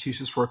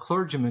Massachusetts for a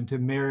clergyman to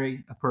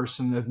marry a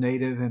person of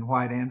Native and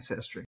white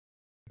ancestry.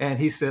 And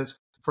he says,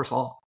 first of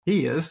all,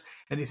 he is.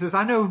 And he says,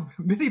 I know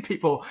many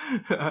people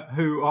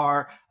who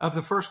are of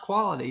the first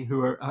quality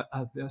who are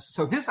of this.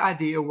 So his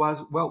idea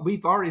was, well,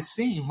 we've already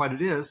seen what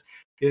it is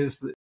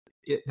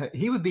that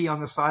he would be on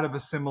the side of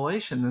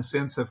assimilation in the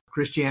sense of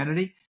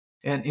Christianity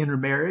and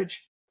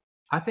intermarriage.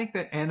 I think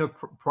that, and of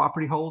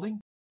property holding,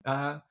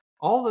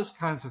 all those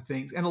kinds of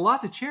things. And a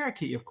lot of the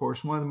Cherokee, of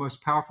course, one of the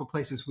most powerful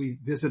places we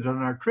visited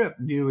on our trip,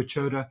 New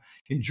Echota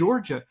in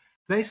Georgia,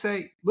 they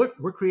say, look,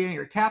 we're creating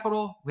our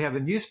capital. We have a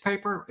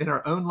newspaper in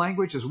our own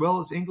language as well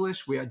as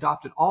English. We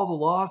adopted all the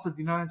laws of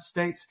the United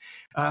States.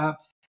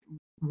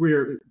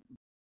 We're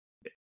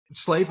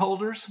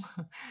slaveholders.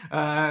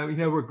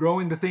 We're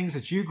growing the things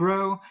that you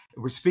grow.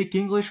 We speak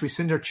English. We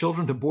send our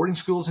children to boarding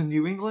schools in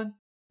New England.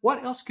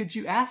 What else could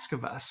you ask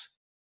of us?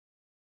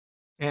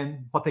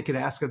 And what they could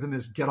ask of them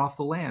is, get off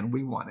the land.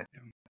 We want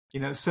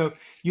it. So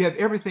you have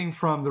everything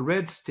from the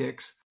Red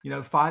Sticks,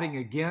 fighting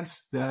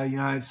against the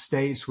United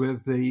States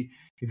with the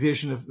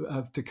vision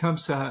of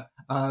Tecumseh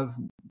of,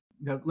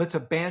 let's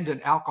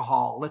abandon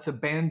alcohol, let's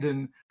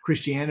abandon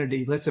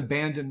Christianity, let's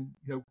abandon,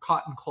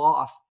 cotton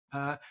cloth,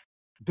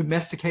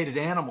 domesticated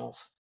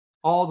animals,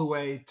 all the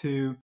way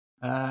to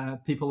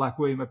people like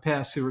William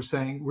Apess who are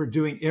saying, we're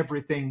doing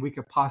everything we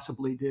could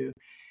possibly do.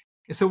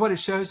 And so what it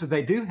shows is that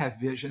they do have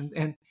vision.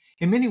 And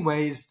in many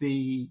ways,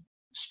 the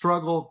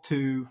struggle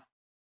to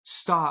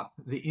stop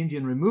the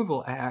Indian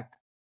Removal Act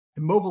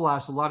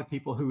mobilized a lot of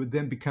people who would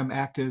then become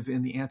active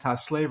in the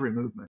anti-slavery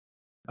movement.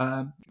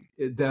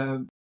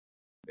 The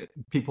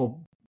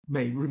people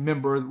may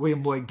remember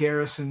William Lloyd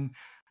Garrison,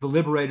 the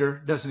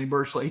Liberator, doesn't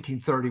emerge till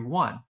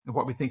 1831, and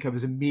what we think of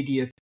as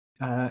immediate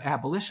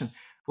abolition.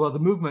 Well, the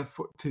movement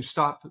to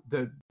stop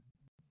the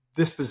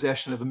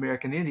dispossession of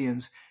American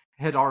Indians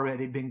had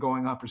already been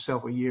going on for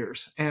several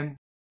years. And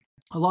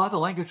a lot of the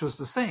language was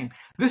the same.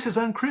 This is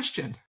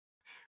unchristian.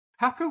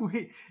 How could we,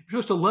 if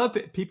you're supposed to love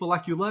people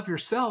like you love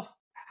yourself,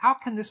 how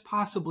can this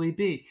possibly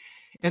be?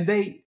 And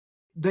they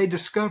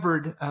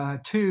discovered,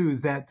 too,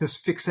 that this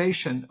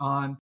fixation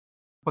on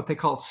what they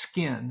called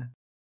skin,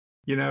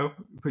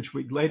 which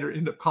we later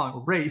end up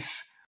calling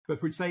race,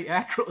 but which they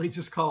accurately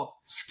just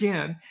call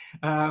skin,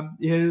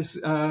 is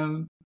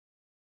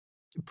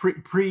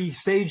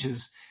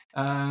presages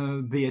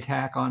the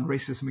attack on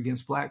racism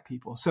against Black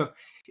people. So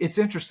it's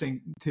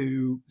interesting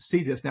to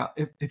see this. Now,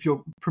 if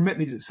you'll permit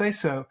me to say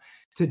so,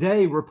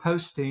 today we're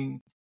posting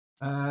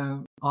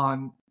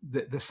on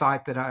the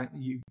site that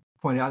you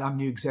pointed out. I'm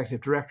new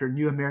executive director,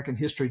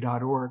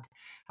 newamericanhistory.org.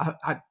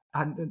 I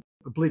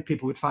believe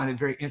people would find it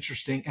very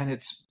interesting. And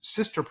its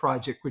sister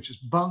project, which is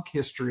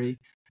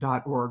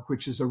bunkhistory.org,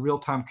 which is a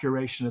real-time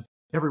curation of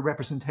every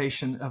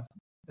representation of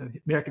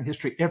American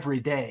history every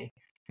day.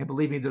 And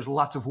believe me, there's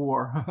lots of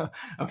war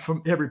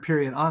from every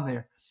period on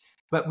there.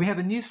 But we have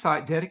a new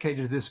site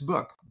dedicated to this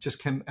book, just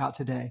came out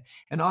today.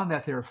 And on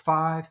that, there are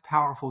 5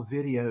 powerful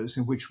videos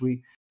in which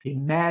we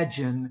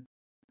imagine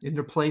in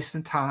their place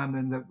and time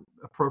and the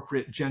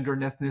appropriate gender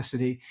and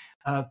ethnicity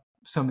of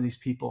some of these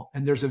people.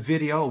 And there's a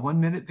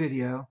 1-minute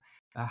video,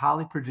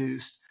 highly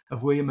produced,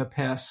 of William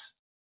Apess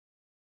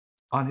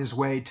on his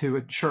way to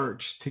a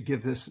church to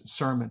give this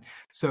sermon.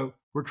 So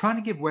we're trying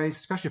to give ways,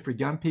 especially for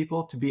young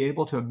people, to be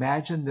able to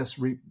imagine this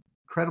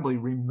incredibly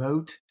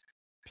remote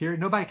period.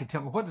 Nobody can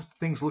tell me, what does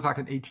things look like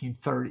in the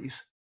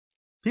 1830s?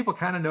 People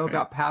kind of know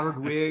about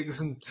powdered wigs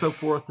and so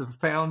forth, the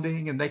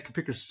founding, and they can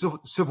pick their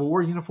Civil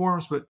War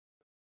uniforms, but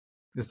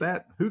is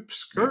that hoop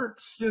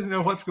skirts? You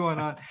know what's going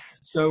on.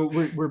 So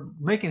we're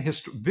making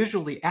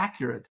visually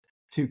accurate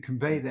to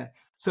convey that.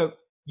 So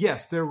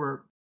yes, there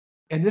were,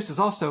 and this is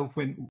also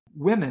when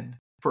women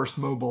first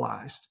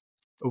mobilized,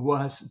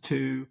 was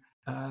to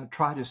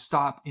try to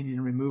stop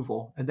Indian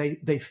removal. And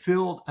they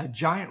filled a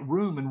giant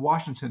room in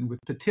Washington with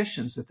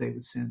petitions that they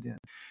would send in.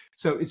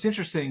 So it's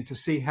interesting to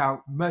see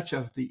how much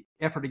of the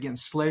effort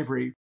against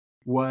slavery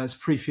was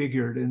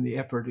prefigured in the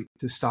effort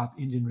to stop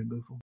Indian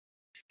removal.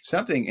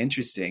 Something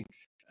interesting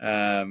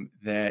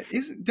that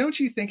is, don't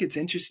you think it's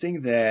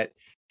interesting that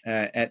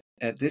at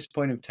this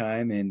point of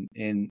time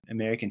in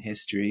American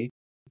history,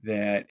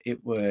 that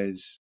it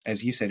was,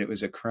 as you said, it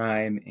was a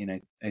crime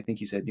in, I think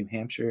you said New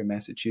Hampshire or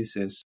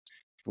Massachusetts,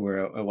 for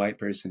a white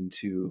person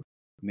to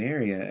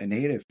marry a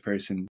native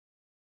person.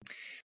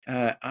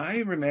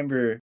 I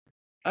remember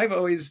I've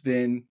always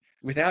been,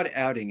 without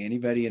outing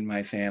anybody in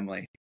my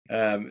family,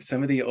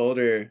 some of the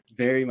older,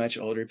 very much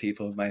older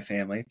people of my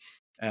family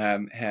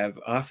have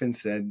often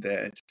said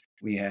that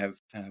we have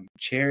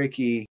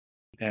Cherokee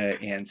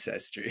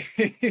ancestry.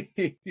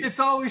 It's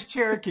always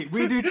Cherokee.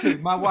 We do too.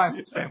 My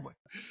wife's family.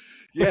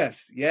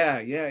 Yes.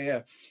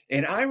 Yeah.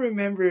 And I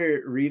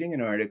remember reading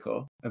an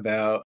article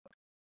about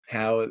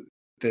how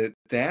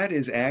that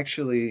is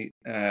actually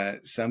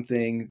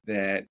something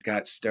that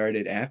got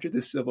started after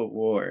the Civil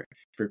War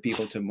for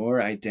people to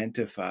more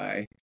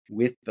identify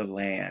with the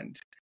land.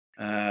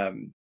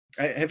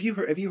 Have you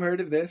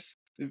heard of this?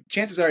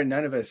 Chances are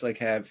none of us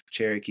have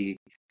Cherokee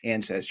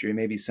ancestry.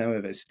 Maybe some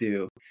of us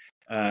do.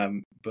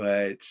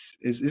 But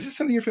is this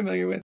something you're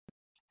familiar with?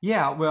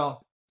 Yeah,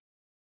 well,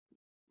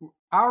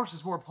 ours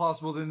is more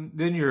plausible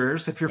than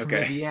yours if you're from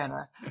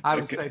Indiana, I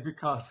would say,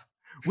 because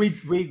we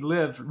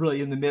lived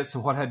really in the midst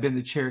of what had been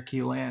the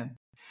Cherokee land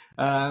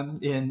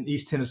in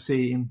East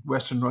Tennessee and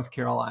Western North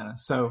Carolina.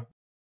 So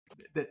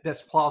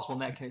that's plausible in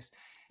that case.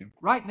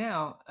 Right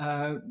now,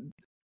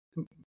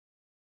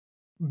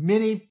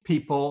 many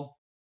people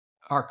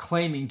are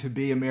claiming to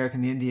be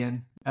American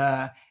Indian.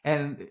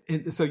 And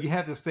so you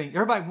have this thing,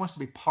 everybody wants to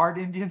be part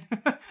Indian,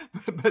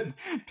 but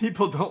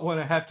people don't want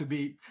to have to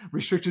be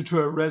restricted to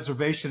a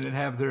reservation and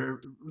have their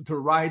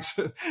rights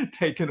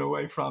taken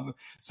away from them.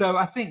 So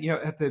I think,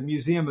 at the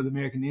Museum of the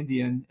American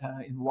Indian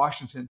in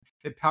Washington,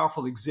 it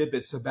powerful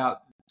exhibits about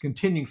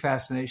continuing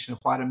fascination of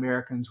white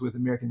Americans with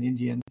American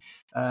Indian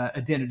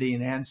identity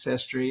and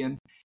ancestry. And,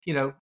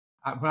 when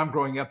I'm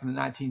growing up in the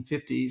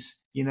 1950s,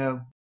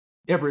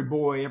 every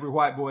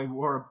white boy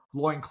wore a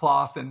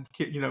loincloth and,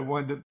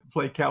 wanted to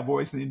play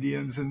cowboys and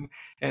Indians. And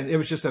it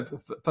was just a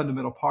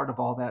fundamental part of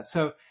all that.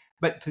 So,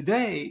 but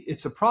today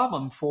it's a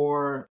problem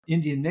for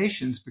Indian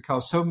nations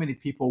because so many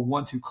people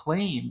want to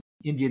claim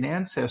Indian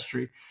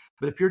ancestry.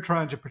 But if you're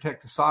trying to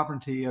protect the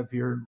sovereignty of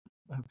your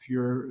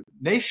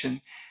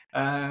nation,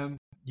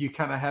 you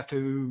kind of have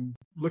to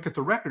look at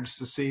the records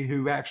to see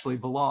who actually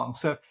belongs.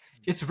 So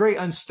it's a very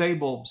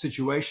unstable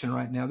situation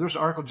right now. There's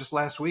an article just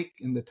last week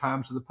in the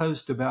Times of the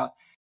Post about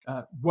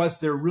was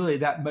there really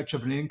that much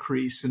of an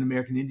increase in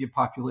American Indian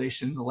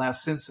population in the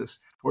last census,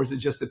 or is it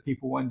just that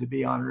people wanted to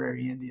be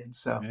honorary Indians?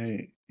 So,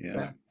 right.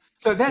 Yeah.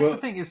 So that's the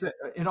thing, is that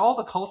in all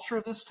the culture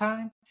of this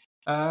time,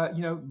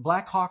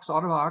 Black Hawk's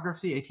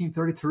autobiography,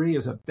 1833,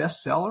 is a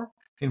bestseller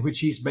in which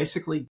he's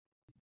basically,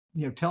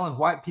 telling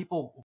white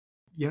people,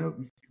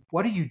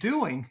 what are you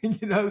doing?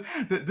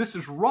 That this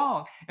is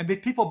wrong, and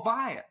people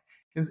buy it.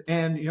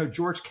 And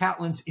George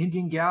Catlin's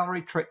Indian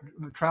Gallery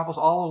travels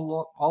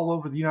all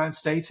over the United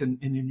States and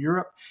in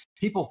Europe.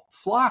 People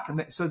flock,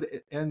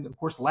 and of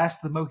course,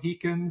 Last of the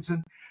Mohicans,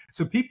 and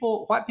so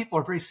white people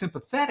are very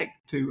sympathetic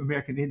to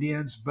American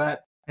Indians,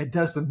 but it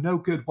does them no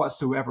good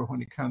whatsoever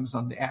when it comes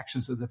on the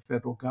actions of the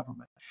federal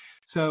government.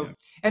 So,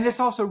 and it's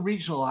also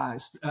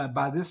regionalized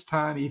by this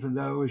time, even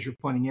though, as you're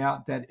pointing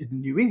out, that in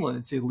New England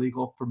it's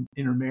illegal for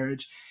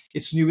intermarriage.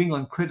 It's New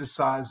England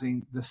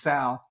criticizing the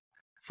South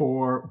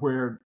for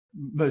where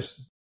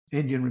most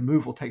Indian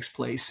removal takes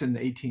place in the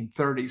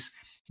 1830s.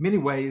 In many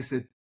ways,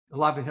 a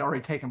lot of it had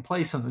already taken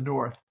place on the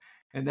North,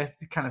 and that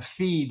kind of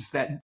feeds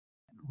that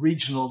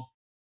regional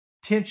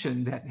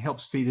tension that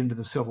helps feed into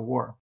the Civil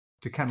War.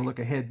 To kind of look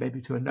ahead, maybe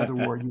to another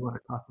war you want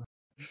to talk about.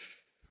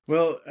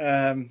 Well,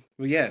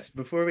 yes.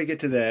 Before we get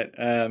to that,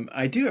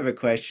 I do have a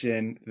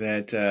question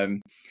that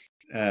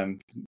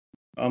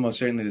almost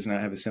certainly does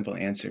not have a simple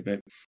answer. But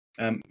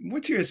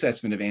what's your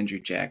assessment of Andrew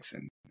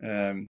Jackson?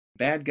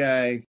 Bad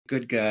guy,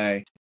 good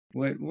guy?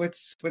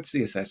 What's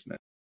the assessment?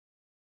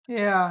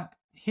 Yeah,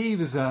 he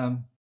was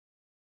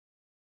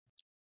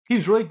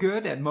really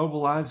good at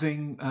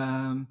mobilizing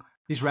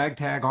these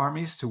ragtag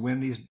armies to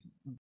win these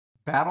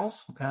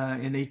battles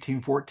in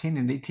 1814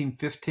 and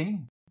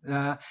 1815.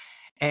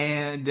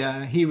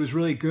 And he was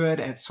really good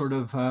at sort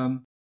of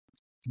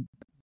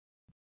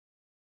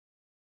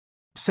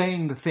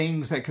saying the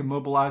things that could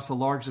mobilize the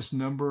largest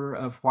number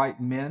of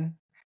white men.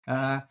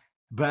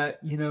 But,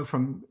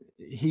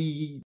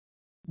 he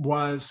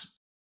was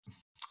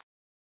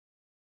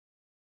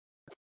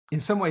in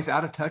some ways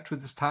out of touch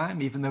with his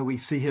time, even though we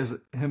see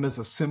him as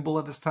a symbol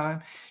of his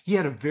time. He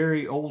had a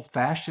very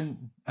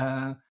old-fashioned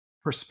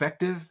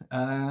perspective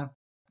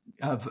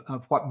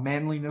of what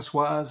manliness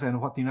was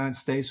and what the United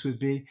States would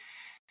be.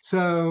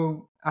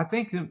 So I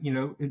think that,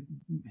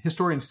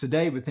 historians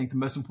today would think the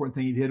most important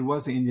thing he did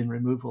was the Indian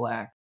Removal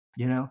Act.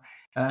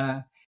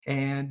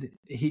 And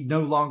he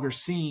no longer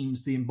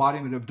seems the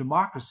embodiment of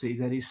democracy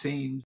that he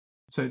seemed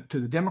to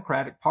the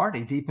Democratic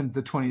Party deep into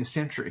the 20th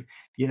century.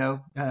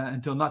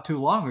 Until not too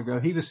long ago,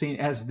 he was seen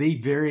as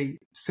the very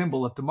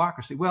symbol of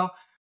democracy. Well,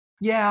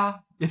 yeah,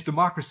 if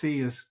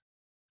democracy is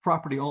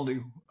property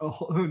only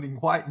owning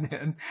white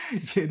men,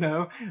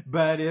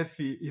 but if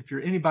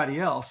you're anybody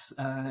else,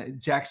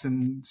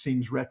 Jackson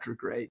seems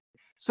retrograde.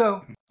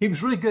 So he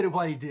was really good at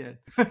what he did.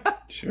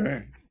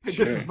 Sure.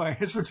 This is my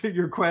answer to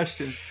your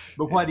question.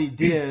 But what he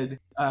did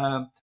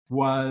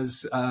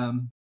was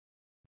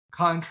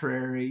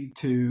contrary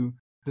to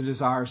the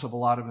desires of a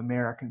lot of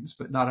Americans,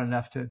 but not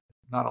enough to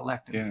not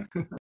elect him.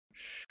 Yeah.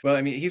 Well,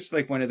 I mean, he's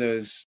like one of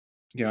those,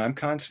 I'm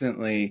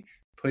constantly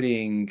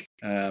putting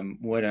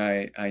what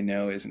I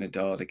know as an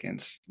adult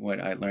against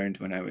what I learned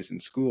when I was in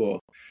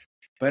school.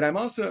 But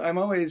I'm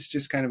always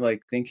just kind of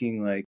like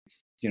thinking like,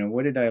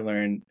 what did I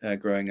learn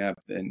growing up,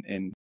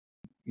 and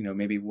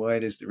maybe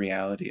what is the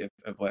reality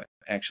of what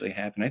actually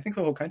happened? I think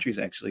the whole country is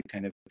actually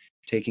kind of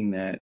taking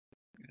that.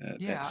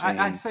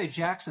 I'd say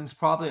Jackson's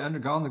probably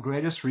undergone the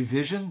greatest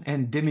revision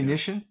and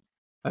diminution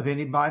of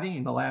anybody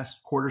in the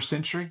last quarter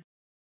century.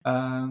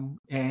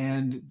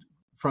 And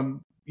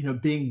from,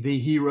 being the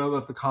hero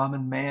of the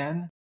common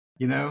man,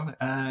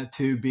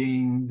 to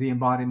being the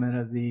embodiment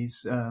of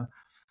these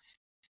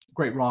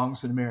great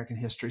wrongs in American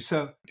history.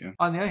 So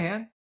on the other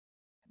hand,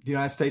 the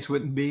United States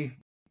wouldn't be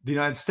the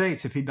United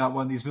States if he'd not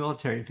won these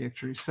military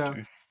victories. So,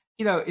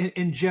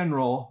 in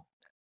general,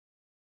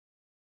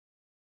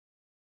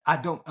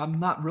 I'm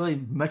not really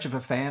much of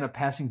a fan of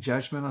passing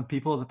judgment on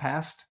people of the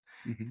past.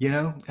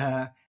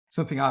 Mm-hmm.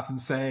 Something I often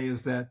say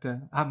is that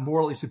I'm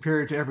morally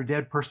superior to every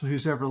dead person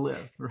who's ever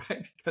lived,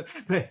 right?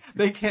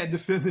 they can't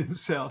defend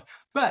themselves.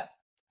 But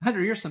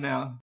 100 years from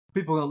now,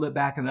 people are going to look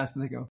back at us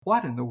and they go,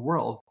 what in the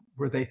world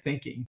were they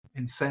thinking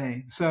and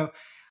saying? So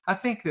I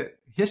think that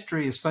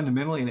history is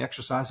fundamentally an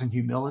exercise in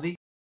humility.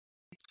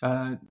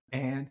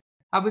 And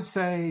I would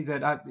say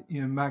that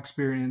my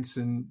experience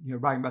in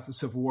writing about the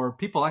Civil War,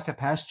 people like to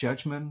pass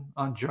judgment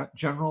on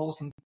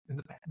generals, and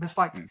it's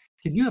like,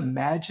 can you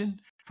imagine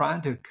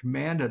trying to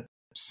command a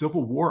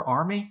Civil War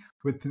army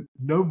with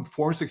no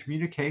forms of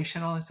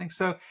communication, all these things?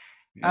 So,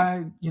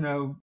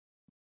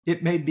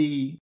 it may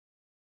be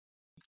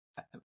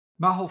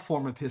my whole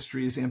form of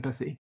history is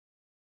empathy.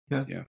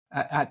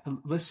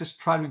 Let's just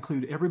try to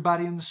include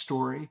everybody in the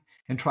story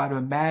and try to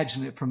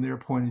imagine it from their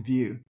point of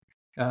view.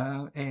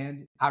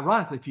 And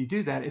ironically, if you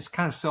do that, it's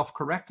kind of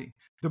self-correcting.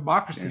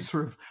 Democracy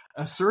sort of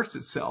asserts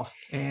itself,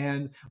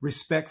 and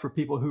respect for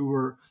people who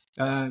were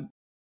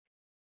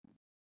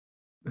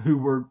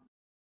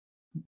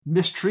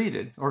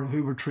mistreated or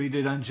who were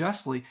treated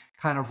unjustly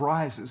kind of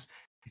rises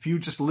if you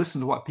just listen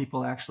to what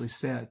people actually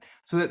said.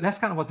 So that's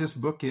kind of what this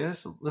book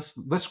is.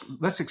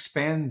 Let's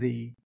expand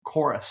the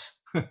chorus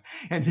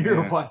and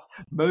hear what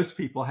most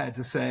people had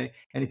to say.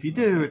 And if you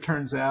do, it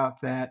turns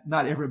out that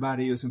not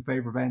everybody is in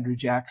favor of Andrew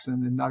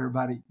Jackson, and not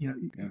everybody,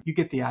 you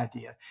get the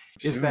idea.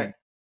 Sure. Is that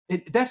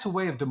that's a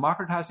way of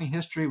democratizing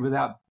history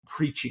without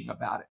preaching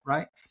about it,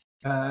 right?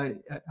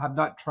 I'm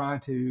not trying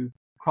to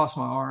cross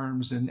my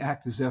arms and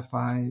act as if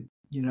I,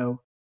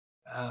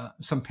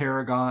 some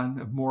paragon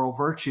of moral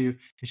virtue.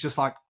 It's just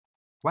like,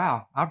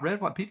 wow, I've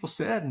read what people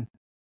said, and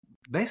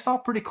they saw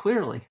pretty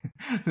clearly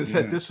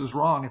that this was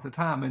wrong at the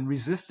time and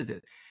resisted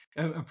it.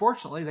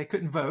 Unfortunately, they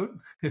couldn't vote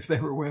if they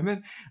were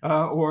women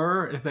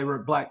or if they were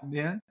black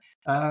men,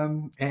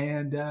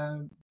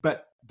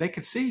 but they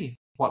could see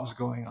what was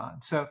going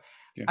on. So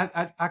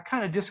I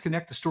kind of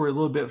disconnect the story a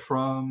little bit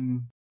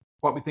from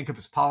what we think of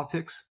as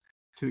politics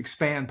to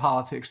expand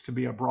politics to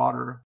be a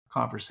broader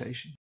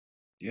conversation.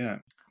 Yeah.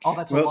 Oh,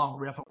 that's a long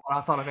riff of what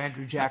I thought of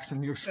Andrew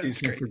Jackson. You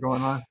excuse me for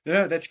going on.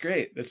 No, that's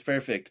great. That's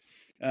perfect.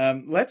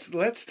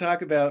 Let's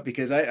talk about,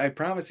 because I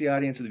promised the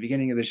audience at the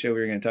beginning of the show we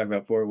were going to talk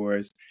about four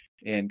wars,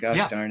 and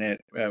gosh darn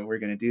it, we're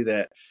going to do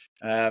that.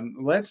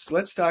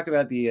 Let's talk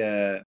about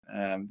the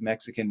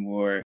Mexican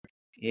War,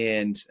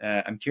 and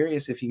I'm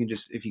curious if you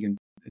can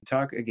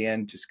talk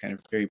again, just kind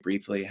of very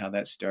briefly, how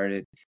that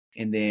started,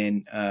 and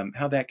then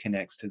how that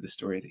connects to the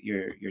story that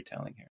you're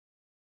telling here.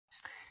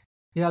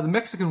 Yeah, the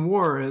Mexican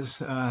War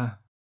is, along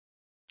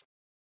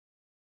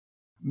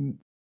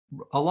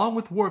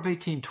with the War of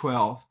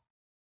 1812,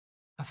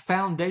 a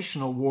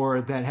foundational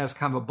war that has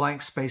kind of a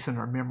blank space in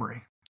our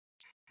memory,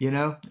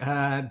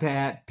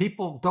 that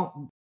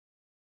people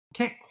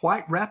can't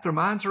quite wrap their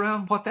minds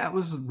around what that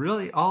was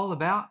really all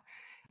about.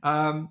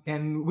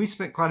 And we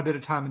spent quite a bit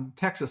of time in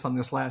Texas on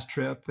this last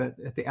trip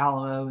at the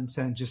Alamo and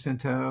San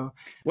Jacinto.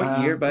 What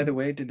year, by the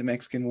way, did the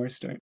Mexican War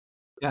start?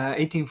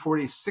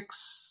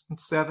 1846,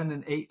 7,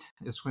 and 8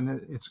 is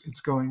when it's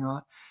going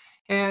on.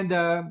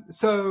 And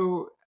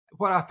so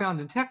what I found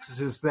in Texas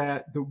is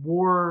that the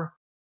war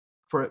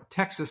for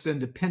Texas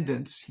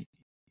independence,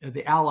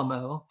 the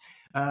Alamo,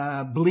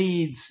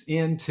 bleeds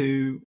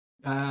into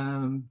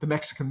the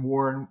Mexican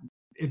War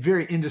in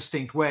very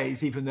indistinct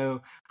ways, even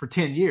though for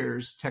 10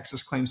 years,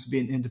 Texas claims to be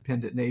an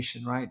independent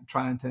nation, right?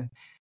 Trying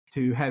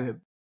to have it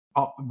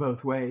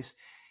both ways.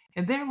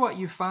 And then what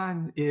you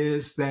find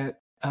is that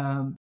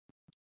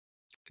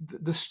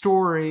the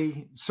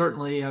story,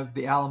 certainly, of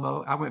the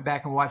Alamo, I went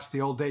back and watched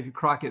the old Davy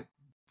Crockett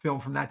film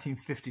from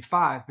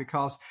 1955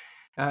 because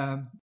at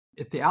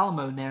the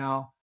Alamo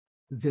now,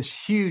 this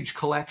huge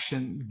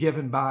collection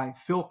given by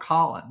Phil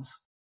Collins.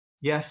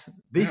 Yes,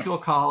 the Phil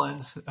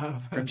Collins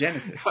from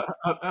Genesis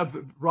of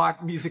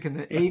rock music in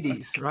the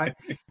 80s, right?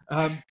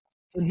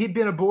 And he'd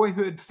been a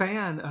boyhood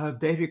fan of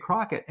Davy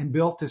Crockett and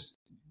built this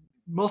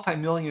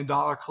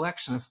multi-million-dollar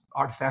collection of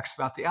artifacts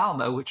about the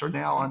Alamo, which are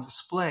now on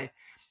display.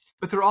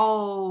 But they're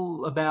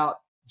all about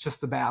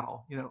just the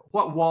battle. You know,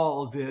 what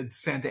wall did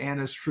Santa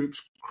Anna's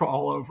troops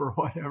crawl over,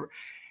 whatever.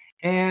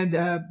 And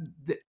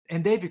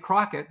Davy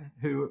Crockett,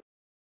 who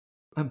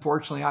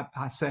unfortunately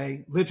I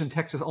say lived in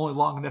Texas only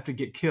long enough to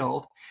get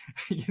killed,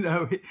 you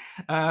know,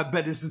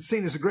 but is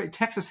seen as a great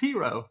Texas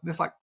hero. And it's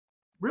like,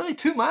 really,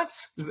 2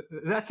 months?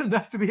 That's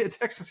enough to be a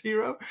Texas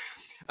hero?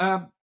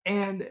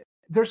 And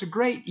there's a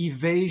great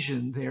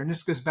evasion there. And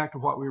this goes back to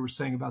what we were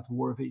saying about the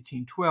War of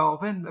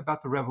 1812 and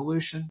about the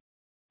Revolution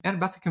and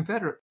about the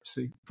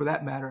Confederacy, for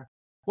that matter.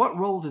 What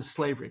role does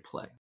slavery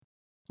play?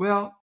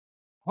 Well,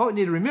 what we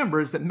need to remember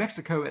is that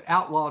Mexico had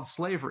outlawed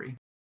slavery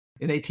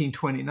in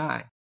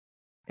 1829.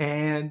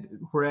 And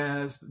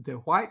whereas the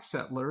white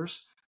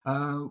settlers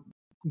not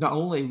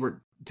only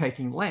were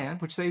taking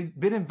land, which they'd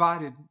been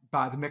invited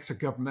by the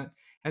Mexican government,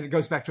 and it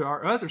goes back to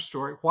our other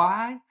story.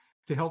 Why?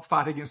 To help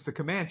fight against the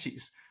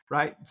Comanches,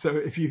 right? So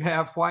if you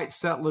have white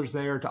settlers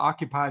there to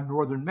occupy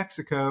northern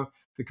Mexico,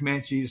 the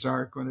Comanches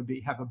are going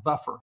to have a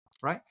buffer,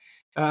 right?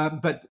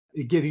 But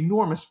it gave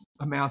enormous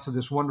amounts of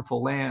this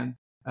wonderful land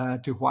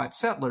to white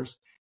settlers.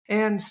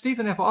 And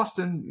Stephen F.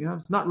 Austin, you know,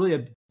 is not really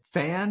a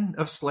fan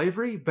of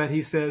slavery, but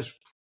he says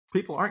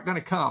people aren't going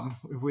to come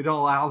if we don't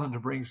allow them to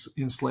bring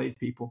enslaved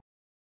people.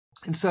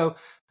 And so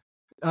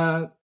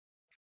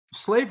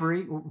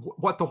slavery,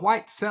 what the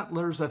white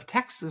settlers of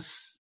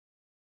Texas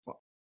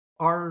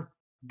are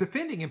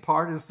defending in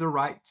part is the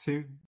right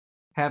to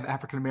have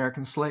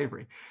African-American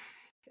slavery.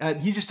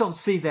 You just don't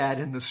see that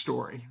in the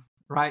story,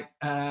 right?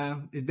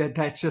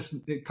 That's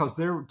just because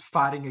they're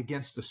fighting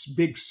against this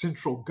big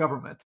central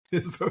government.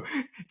 So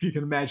if you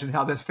can imagine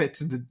how this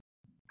fits into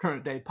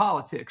current day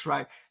politics,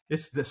 right?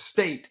 It's the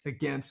state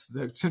against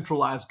the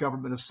centralized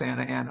government of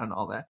Santa Anna and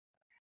all that.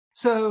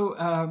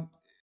 So,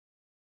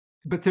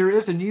 but there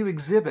is a new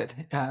exhibit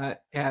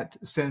at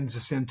San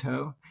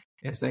Jacinto,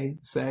 as they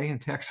say in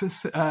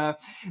Texas,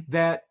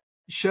 that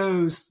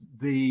shows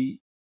the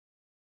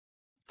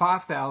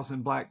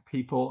 5,000 Black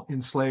people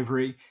in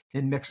slavery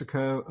in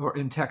Mexico or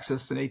in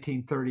Texas in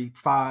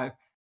 1835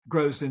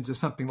 grows into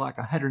something like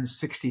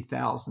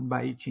 160,000 by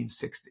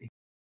 1860.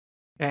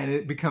 And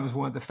it becomes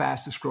one of the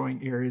fastest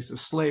growing areas of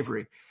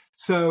slavery.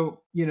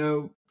 So, you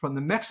know, from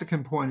the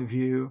Mexican point of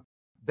view,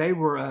 they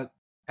were a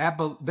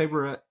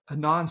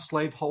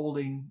non-slave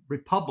holding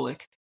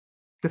republic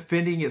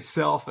defending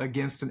itself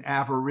against an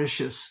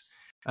avaricious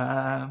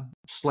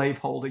slave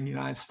holding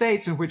United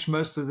States, in which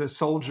most of the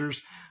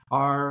soldiers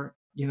are,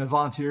 you know,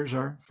 volunteers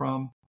are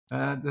from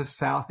the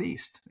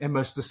Southeast, and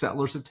most of the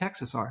settlers of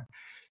Texas are.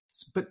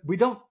 But we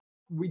don't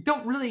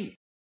really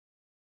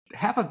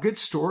have a good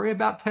story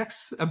about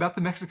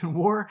the Mexican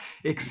War,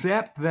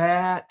 except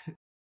that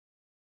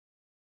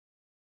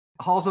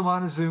Halsey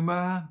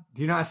Montezuma,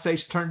 the United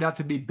States turned out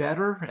to be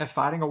better at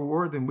fighting a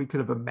war than we could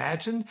have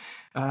imagined.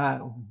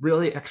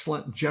 Really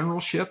excellent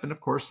generalship. And of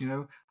course, you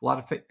know, a lot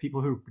of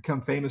people who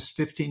become famous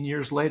 15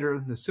 years later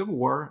in the Civil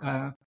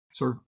War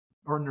sort of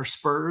earn their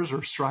spurs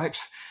or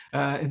stripes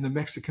in the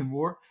Mexican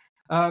War.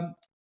 And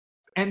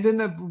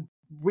then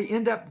we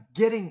end up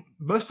getting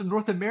most of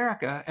North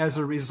America as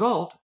a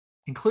result,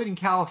 including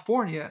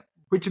California,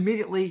 which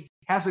immediately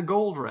has a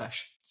gold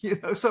rush. You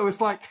know, so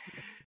it's like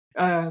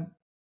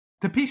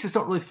the pieces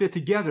don't really fit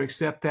together,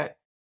 except that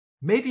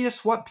maybe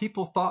it's what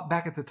people thought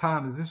back at the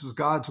time, that this was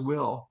God's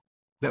will,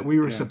 that we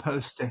were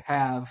supposed to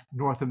have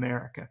North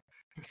America,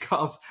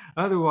 because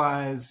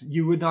otherwise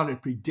you would not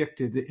have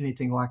predicted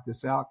anything like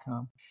this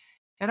outcome.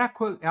 And I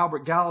quote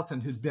Albert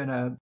Gallatin, who's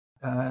been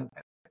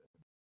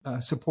a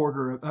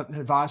supporter, an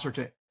advisor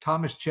to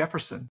Thomas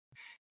Jefferson,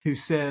 who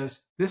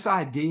says this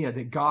idea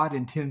that God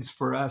intends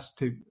for us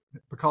to,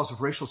 because of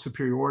racial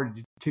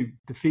superiority, to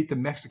defeat the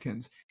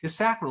Mexicans is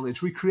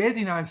sacrilege. We created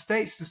the United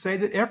States to say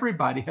that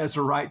everybody has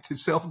a right to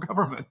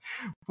self-government.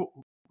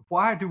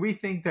 Why do we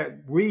think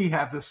that we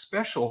have this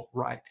special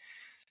right?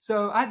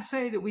 So I'd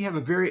say that we have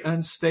a very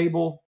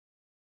unstable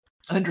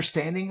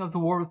understanding of the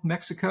war with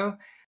Mexico.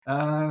 You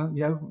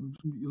know,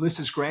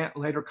 Ulysses Grant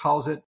later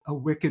calls it a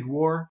wicked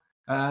war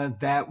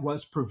that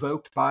was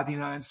provoked by the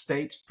United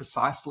States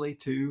precisely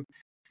to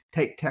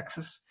take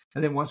Texas.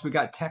 And then once we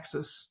got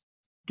Texas,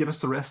 give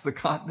us the rest of the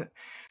continent.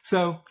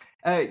 So,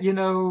 you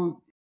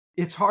know,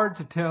 it's hard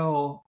to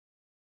tell.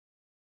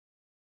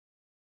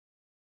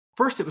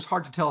 First, it was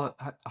hard to tell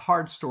a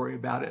hard story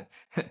about it.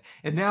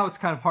 And now it's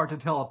kind of hard to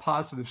tell a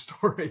positive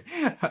story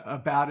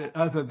about it,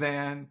 other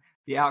than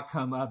the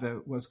outcome of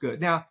it was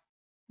good. Now,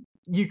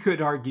 you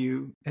could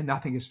argue, and I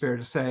think it's fair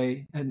to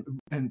say, and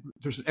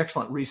there's an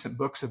excellent recent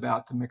books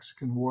about the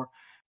Mexican War,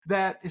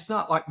 that it's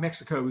not like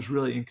Mexico was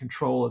really in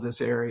control of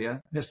this area.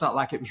 And it's not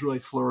like it was really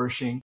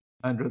flourishing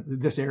under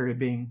this area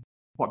being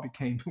what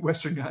became the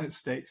Western United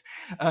States.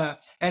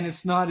 And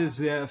it's not as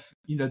if,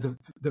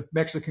 the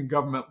Mexican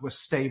government was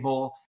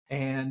stable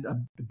and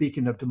a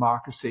beacon of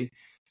democracy.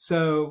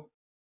 So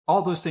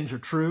all those things are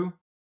true,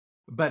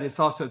 but it's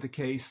also the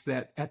case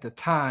that at the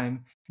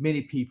time,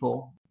 many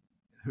people,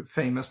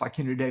 famous like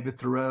Henry David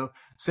Thoreau,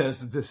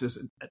 says that this is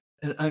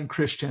an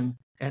unchristian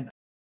and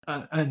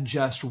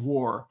unjust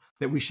war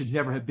that we should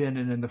never have been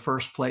in the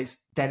first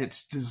place, that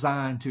it's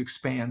designed to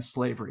expand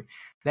slavery.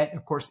 That,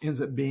 of course,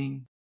 ends up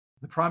being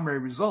the primary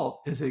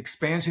result, is it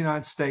expands the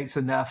United States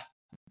enough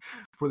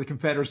for the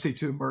Confederacy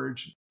to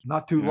emerge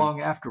not too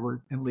long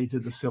afterward and lead to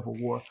the Civil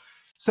War.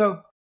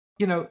 So,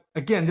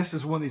 again, this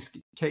is one of these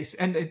cases.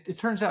 And it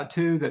turns out,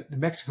 too, that the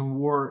Mexican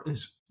War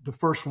is the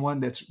first one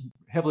that's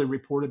heavily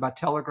reported by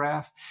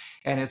telegraph.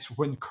 And it's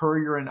when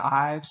Currier and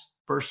Ives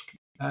first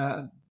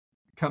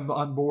come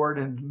on board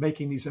and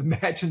making these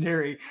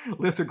imaginary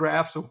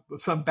lithographs of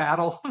some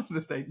battle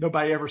that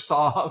nobody ever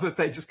saw, that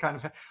they just kind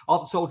of, all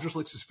the soldiers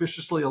look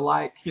suspiciously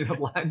alike,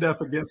 lined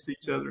up against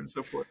each other and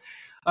so forth.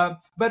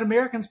 But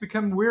Americans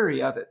become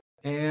weary of it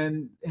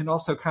and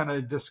also kind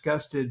of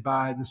disgusted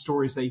by the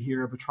stories they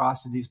hear of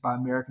atrocities by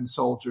American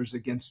soldiers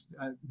against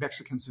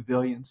Mexican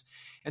civilians,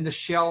 and the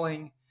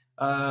shelling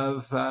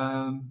of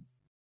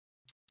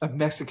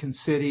Mexican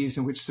cities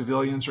in which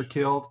civilians are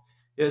killed.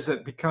 Is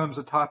it becomes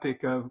a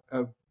topic of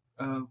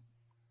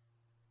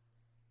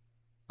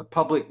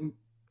public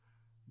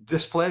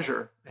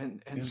displeasure.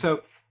 And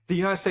so the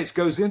United States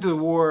goes into the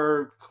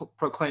war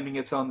proclaiming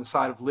it's on the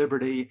side of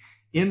liberty,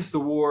 ends the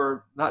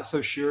war not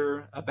so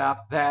sure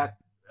about that,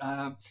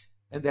 and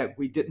that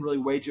we didn't really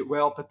wage it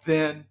well, but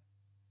then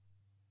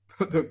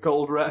the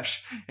gold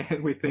rush,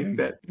 and we think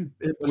that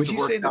it must. Would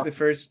you say that out.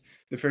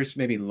 the first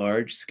maybe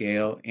large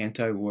scale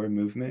anti-war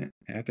movement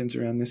happens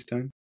around this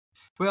time?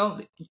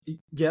 Well,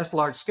 yes,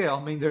 large scale.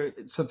 I mean,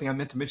 something I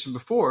meant to mention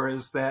before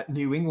is that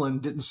New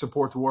England didn't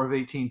support the War of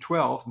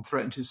 1812 and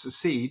threatened to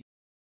secede,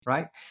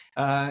 right?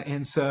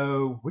 And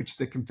so, which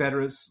the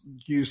Confederates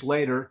used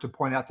later to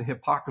point out the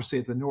hypocrisy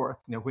of the North.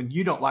 When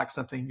you don't like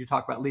something, you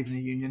talk about leaving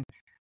the Union.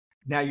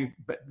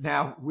 But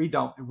now we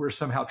don't. We're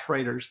somehow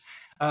traitors.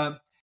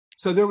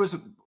 So there was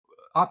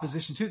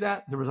opposition to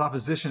that. There was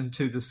opposition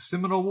to the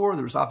Seminole War.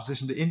 There was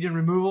opposition to Indian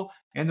removal,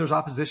 and there was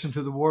opposition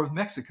to the war with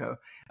Mexico.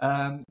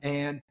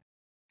 And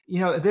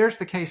there's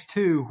the case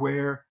too,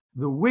 where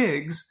the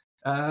Whigs,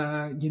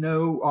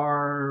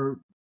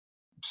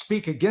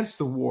 speak against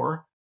the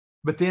war,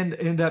 but then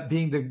end up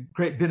being the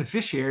great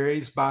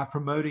beneficiaries by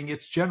promoting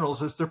its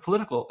generals as their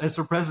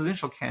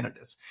presidential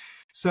candidates.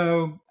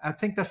 So I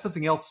think that's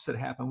something else that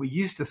happened. We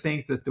used to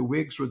think that the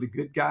Whigs were the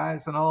good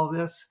guys in all of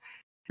this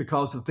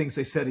because of things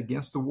they said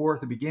against the war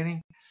at the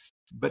beginning,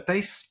 but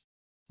they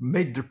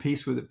made their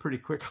peace with it pretty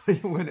quickly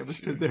when it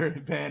was to their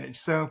advantage.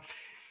 So,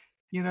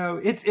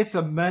 it's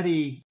a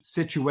muddy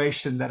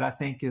situation that I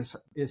think is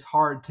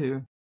hard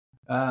to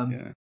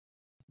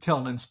tell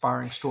an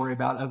inspiring story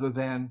about, other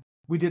than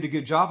we did a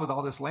good job with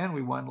all this land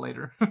we won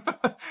later.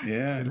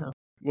 Yeah.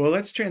 Well,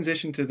 let's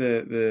transition to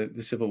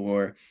the Civil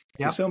War.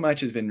 So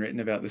much has been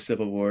written about the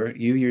Civil War.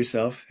 You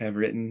yourself have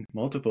written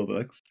multiple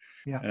books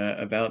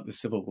about the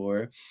Civil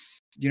War.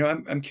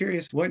 I'm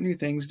curious, what new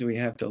things do we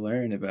have to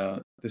learn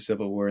about the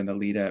Civil War and the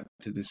lead up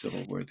to the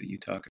Civil War that you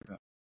talk about?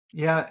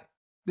 Yeah.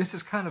 This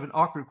is kind of an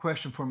awkward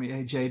question for me,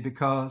 AJ,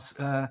 because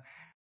I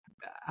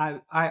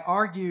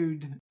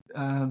argued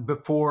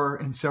before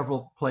in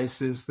several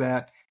places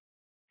that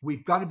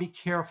we've got to be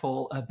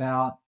careful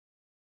about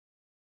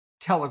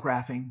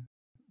telegraphing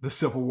the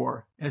Civil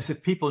War as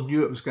if people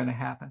knew it was going to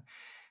happen.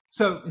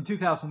 So in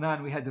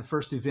 2009, we had the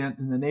first event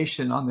in the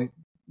nation on the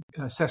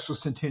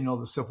sesquicentennial of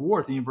the Civil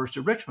War at the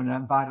University of Richmond. And I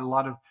invited a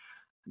lot of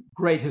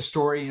great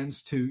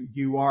historians to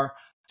UR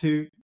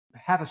to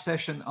have a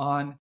session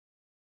on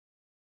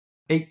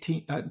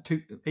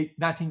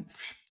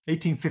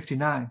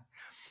 1859,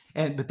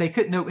 but they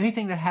couldn't know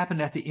anything that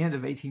happened after the end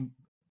of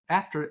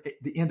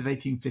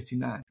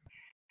 1859,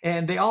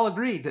 and they all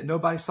agreed that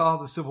nobody saw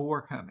the Civil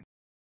War coming.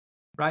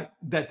 Right,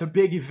 that the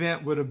big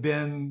event would have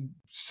been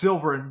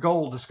silver and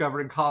gold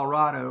discovered in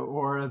Colorado,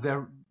 or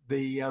the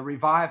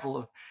revival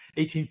of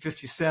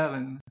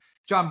 1857.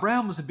 John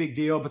Brown was a big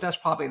deal, but that's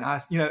probably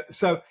nice,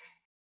 So,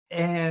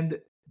 and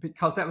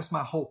because that was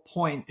my whole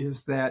point,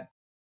 is that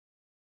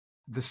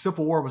the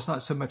Civil War was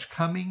not so much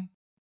coming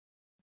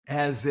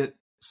as it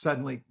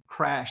suddenly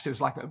crashed. It was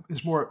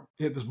more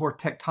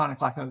tectonic,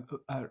 like an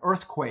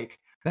earthquake,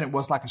 than it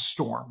was like a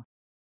storm.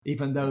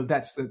 Even though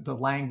that's the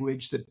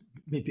language, that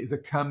maybe the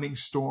coming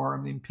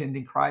storm, the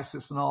impending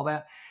crisis, and all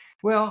that.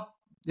 Well,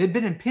 it had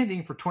been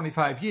impending for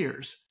 25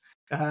 years,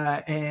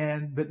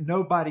 but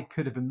nobody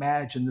could have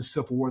imagined the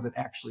Civil War that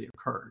actually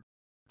occurred.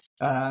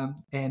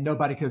 And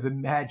nobody could have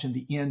imagined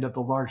the end of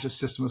the largest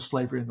system of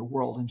slavery in the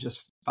world in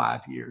just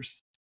 5 years.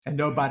 And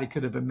nobody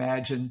could have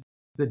imagined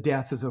the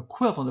death as the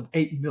equivalent of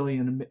 8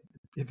 million,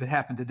 if it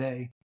happened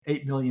today,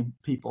 8 million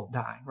people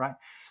dying, right?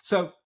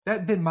 So that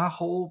had been my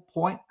whole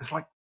point. It's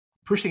like,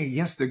 pushing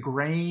against the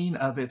grain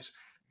of its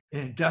an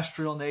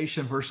industrial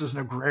nation versus an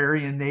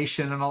agrarian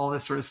nation and all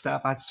this sort of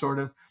stuff. I'd sort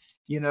of,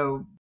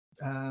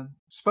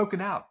 spoken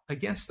out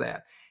against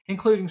that,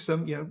 including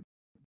some,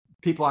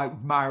 people I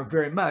admire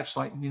very much,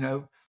 like,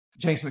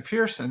 James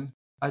McPherson.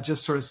 I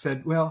just sort of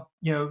said, well,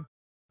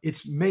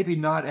 it's maybe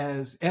not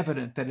as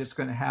evident that it's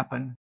going to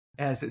happen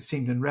as it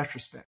seemed in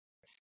retrospect.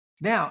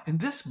 Now, in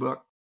this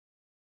book,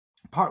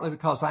 partly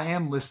because I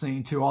am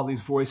listening to all these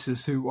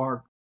voices who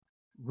are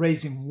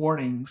raising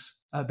warnings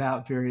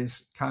about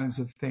various kinds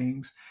of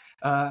things,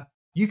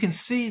 you can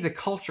see the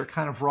culture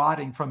kind of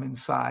rotting from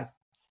inside,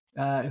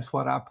 is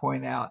what I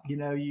point out.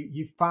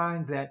 You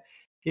find that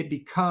it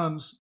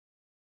becomes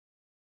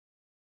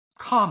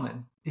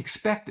common,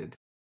 expected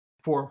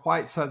for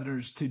white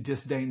Southerners to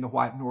disdain the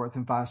white North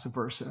and vice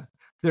versa.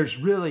 There's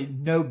really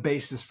no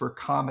basis for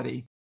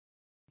comedy,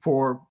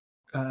 for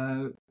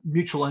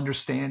mutual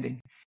understanding.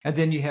 And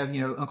then you have,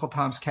 Uncle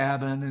Tom's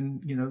Cabin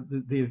and,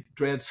 the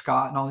Dred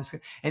Scott and all these.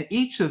 And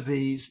each of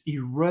these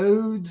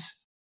erodes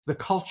the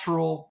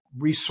cultural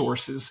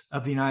resources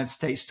of the United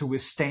States to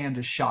withstand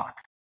a shock.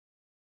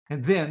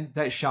 And then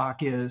that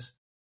shock is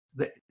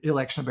the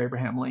election of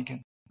Abraham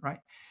Lincoln, right?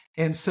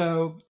 And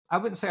so I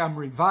wouldn't say I'm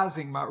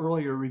revising my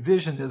earlier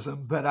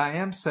revisionism, but I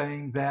am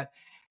saying that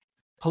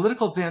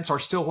political events are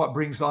still what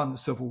brings on the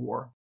Civil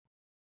War.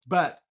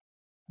 But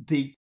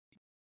the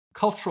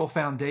cultural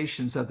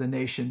foundations of the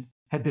nation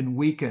had been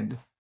weakened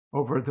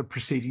over the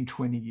preceding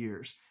 20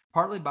 years,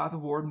 partly by the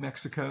war in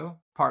Mexico,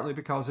 partly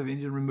because of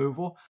Indian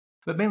removal,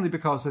 but mainly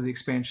because of the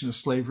expansion of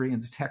slavery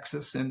into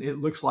Texas. And it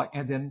looks like,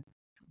 and then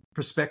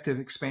prospective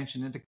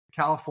expansion into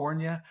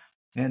California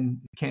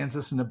and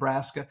Kansas and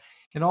Nebraska,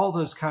 in all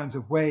those kinds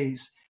of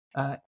ways.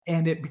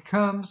 And it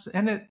becomes,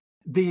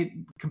 the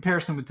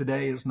comparison with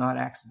today is not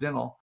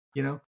accidental.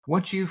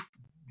 Once you've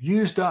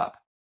used up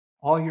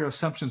all your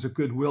assumptions of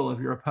goodwill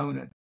of your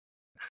opponent,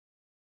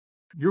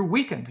 you're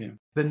weakened. Yeah.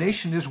 The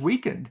nation is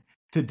weakened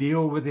to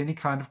deal with any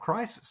kind of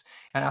crisis.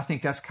 And I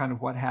think that's kind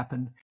of what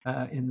happened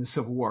in the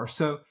Civil War.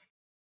 So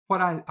what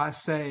I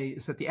say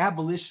is that the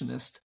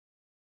abolitionists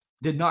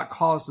did not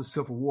cause the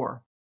Civil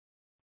War,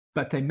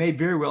 but they may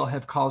very well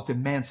have caused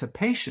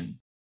emancipation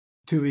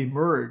to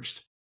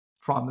emerge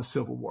from the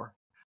Civil War.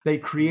 They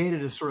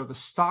created a sort of a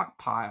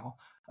stockpile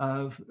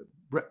of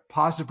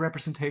positive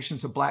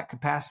representations of Black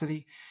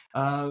capacity,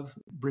 of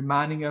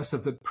reminding us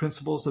of the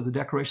principles of the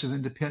Declaration of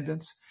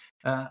Independence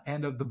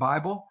and of the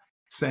Bible,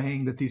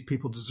 saying that these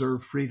people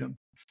deserve freedom.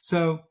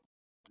 So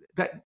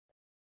that,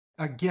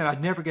 again, I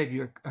never gave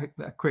you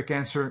a quick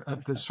answer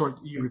of the sort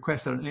you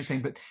requested on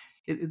anything, but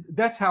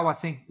that's how I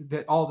think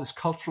that all this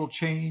cultural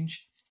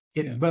change,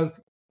 it both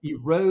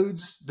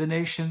erodes the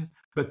nation,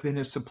 but then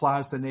it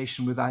supplies the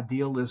nation with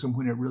idealism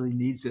when it really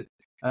needs it.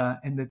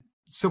 And the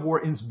Civil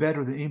War ends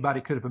better than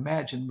anybody could have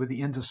imagined, with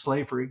the end of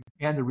slavery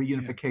and the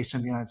reunification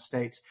of the United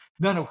States,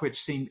 none of which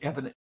seemed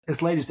evident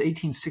as late as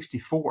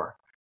 1864.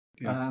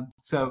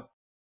 So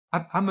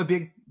I'm a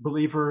big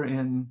believer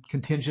in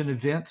contingent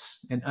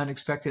events and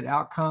unexpected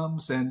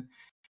outcomes,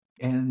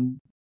 and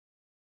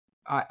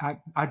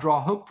I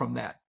draw hope from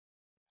that.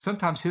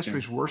 Sometimes history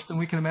is worse than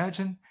we can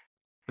imagine,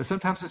 but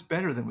sometimes it's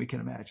better than we can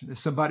imagine. As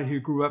somebody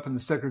who grew up in the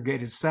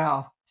segregated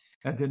South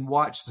and then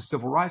watched the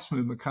Civil Rights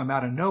Movement come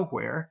out of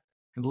nowhere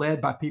and led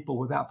by people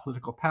without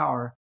political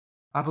power,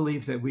 I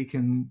believe that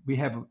we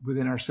have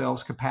within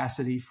ourselves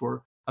capacity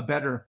for a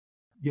better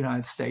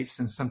United States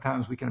than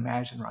sometimes we can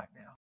imagine right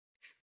now.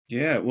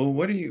 Yeah. Well,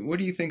 what do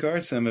you think are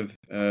some of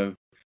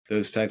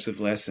those types of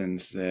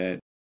lessons that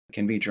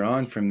can be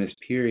drawn from this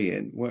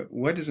period?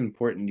 What is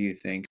important, do you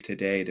think,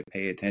 today to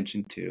pay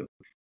attention to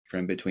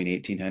from between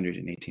 1800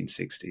 and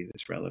 1860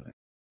 that's relevant?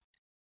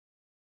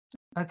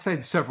 I'd say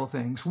several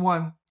things.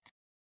 One,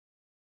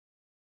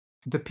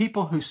 the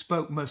people who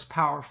spoke most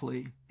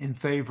powerfully in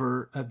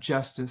favor of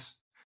justice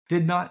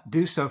did not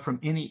do so from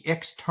any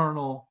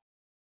external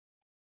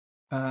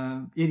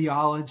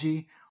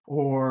ideology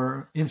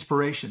or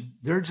inspiration.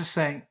 They're just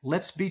saying,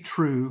 let's be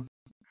true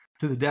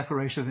to the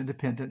Declaration of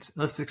Independence.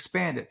 Let's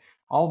expand it.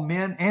 All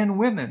men and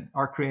women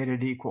are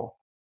created equal.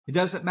 It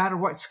doesn't matter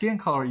what skin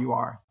color you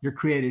are, you're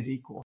created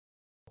equal.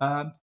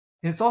 And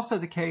it's also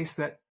the case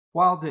that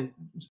while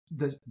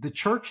the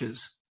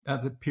churches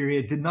of the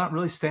period did not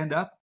really stand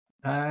up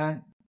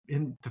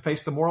to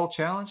face the moral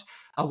challenge,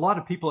 a lot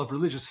of people of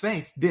religious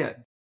faith did.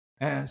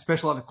 And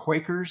especially a lot of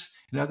Quakers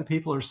and other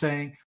people are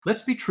saying,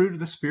 let's be true to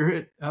the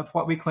spirit of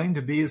what we claim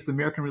to be as the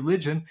American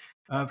religion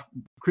of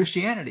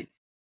Christianity.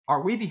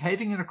 Are we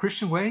behaving in a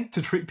Christian way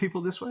to treat people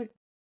this way?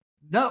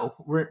 No,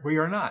 we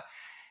are not.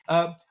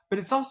 But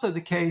it's also the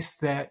case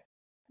that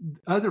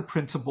other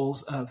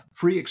principles of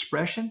free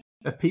expression,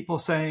 of people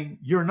saying,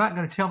 you're not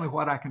going to tell me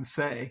what I can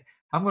say.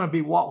 I'm going to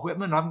be Walt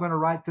Whitman. I'm going to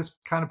write this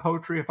kind of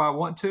poetry if I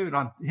want to. And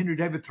I'm Henry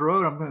David Thoreau.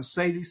 And I'm going to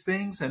say these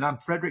things. And I'm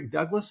Frederick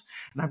Douglass.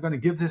 And I'm going to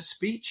give this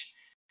speech.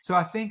 So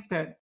I think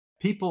that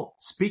people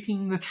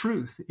speaking the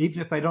truth,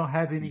 even if they don't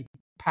have any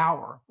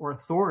power or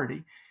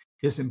authority,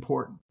 is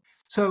important.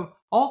 So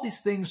all these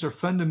things are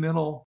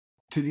fundamental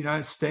to the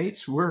United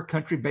States. We're a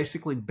country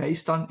basically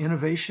based on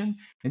innovation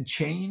and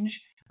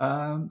change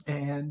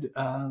and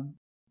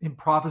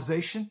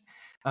improvisation.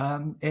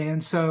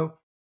 And so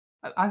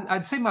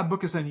I'd say my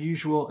book is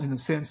unusual in the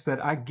sense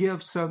that I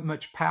give so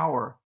much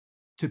power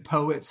to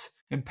poets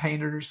and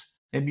painters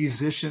and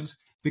musicians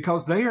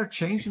because they are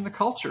changing the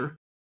culture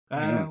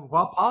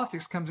while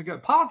politics comes and goes.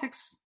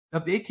 Politics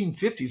of the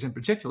 1850s in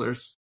particular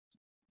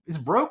is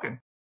broken.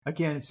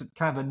 Again, it's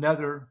kind of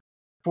another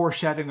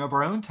foreshadowing of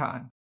our own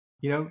time.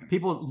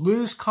 People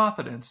lose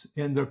confidence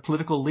in their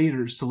political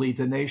leaders to lead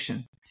the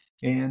nation.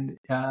 And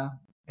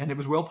it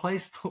was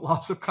well-placed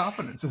loss of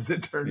confidence, as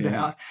it turned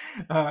out.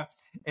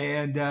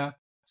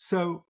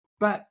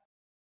 But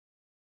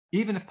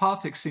even if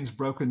politics seems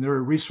broken, there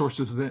are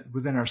resources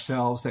within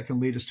ourselves that can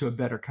lead us to a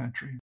better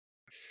country.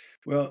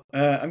 Well,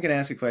 I'm going to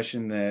ask a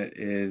question that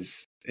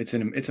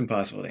it's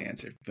impossible to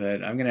answer,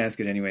 but I'm going to ask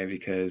it anyway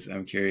because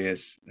I'm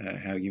curious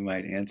how you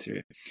might answer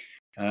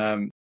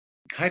it.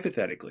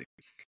 Hypothetically,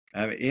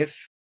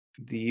 if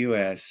the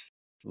U.S.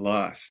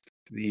 lost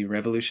the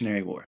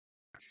Revolutionary War,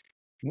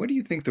 what do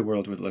you think the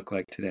world would look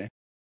like today?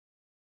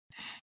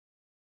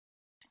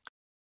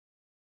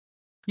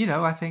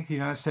 I think the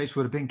United States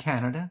would have been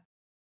Canada.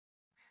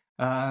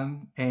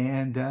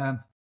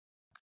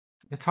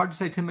 It's hard to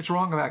say too much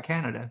wrong about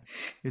Canada,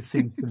 it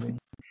seems to me.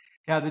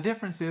 Now, the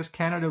difference is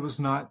Canada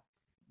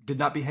did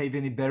not behave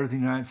any better than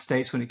the United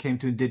States when it came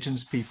to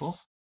indigenous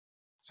peoples.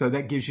 So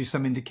that gives you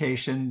some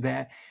indication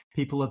that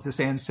people of this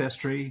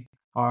ancestry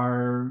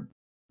are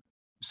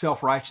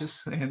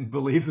self-righteous and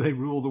believe they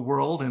rule the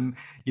world. And,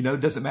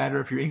 it doesn't matter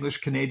if you're English,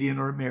 Canadian,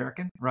 or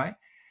American, right?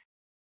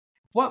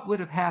 What would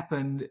have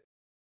happened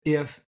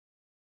if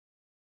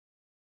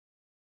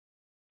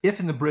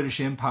in the British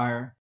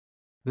Empire,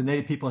 the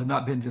native people had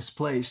not been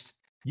displaced?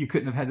 You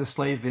couldn't have had the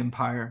slave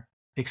empire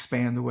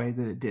expand the way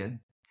that it did.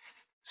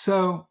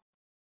 So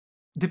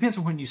it depends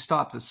on when you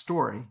stop the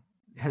story.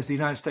 Has the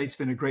United States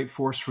been a great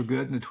force for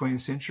good in the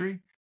 20th century?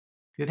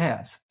 It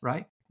has,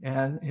 right?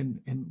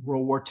 And in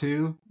World War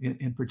II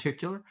in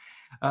particular.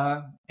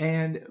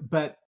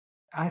 But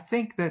I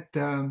think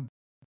that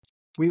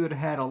we would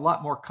have had a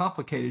lot more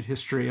complicated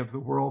history of the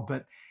world,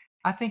 but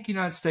I think the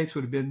United States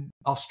would have been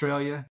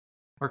Australia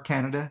or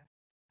Canada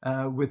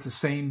with the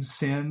same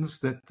sins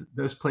that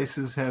those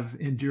places have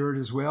endured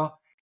as well.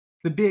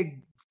 The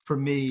big, for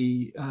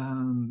me,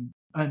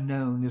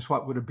 unknown is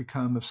what would have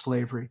become of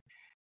slavery.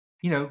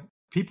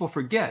 People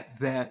forget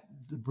that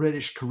the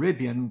British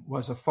Caribbean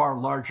was a far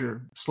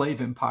larger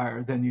slave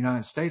empire than the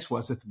United States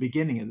was at the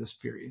beginning of this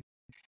period.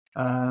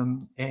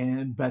 But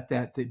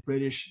that the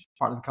British,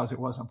 partly because it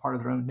wasn't part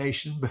of their own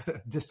nation,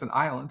 but distant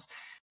islands,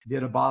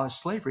 did abolish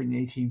slavery in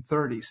the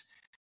 1830s.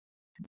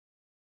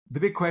 The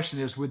big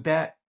question is, if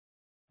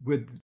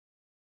the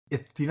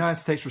United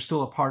States were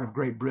still a part of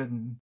Great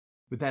Britain,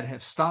 would that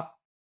have stopped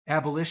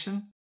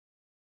abolition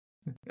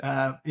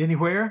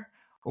anywhere?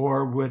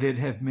 Or would it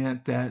have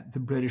meant that the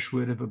British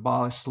would have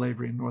abolished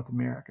slavery in North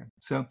America?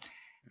 So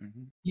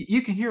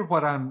you can hear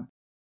what I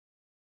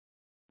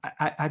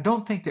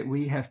don't think that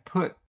we have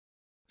put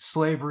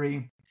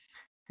slavery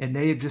and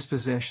native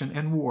dispossession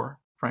and war,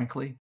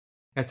 frankly,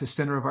 at the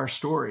center of our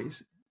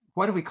stories.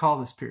 What do we call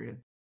this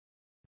period?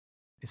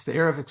 It's the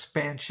era of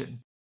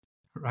expansion,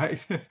 right?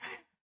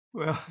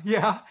 Well,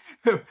 yeah,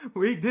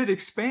 we did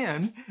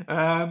expand.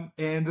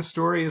 And the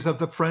story is of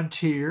the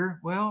frontier.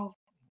 Well,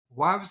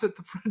 why was it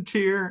the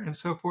frontier and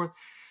so forth?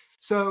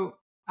 So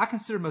I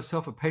consider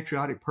myself a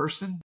patriotic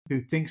person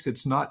who thinks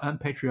it's not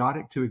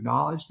unpatriotic to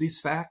acknowledge these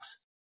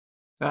facts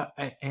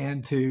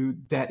and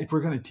that if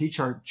we're going to teach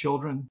our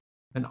children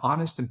an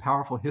honest and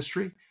powerful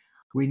history,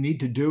 we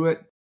need to do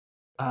it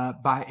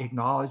by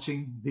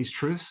acknowledging these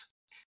truths.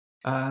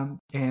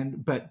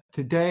 But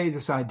today,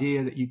 this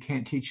idea that you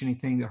can't teach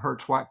anything that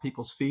hurts white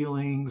people's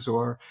feelings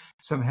or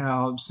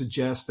somehow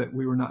suggests that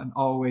we were not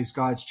always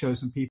God's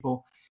chosen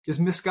people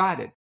is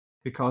misguided,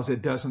 because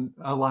it doesn't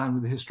align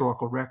with the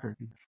historical record.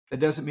 That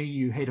doesn't mean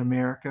you hate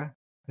America.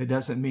 It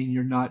doesn't mean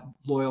you're not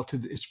loyal to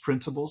its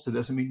principles. It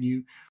doesn't mean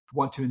you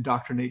want to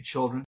indoctrinate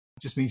children.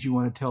 It just means you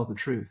want to tell the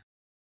truth.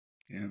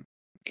 Yeah.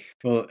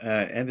 Well,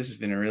 Ed, this has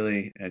been a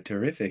really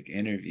terrific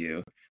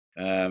interview.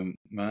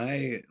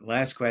 My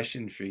last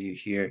question for you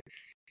here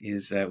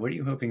is, what are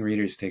you hoping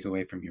readers take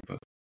away from your book?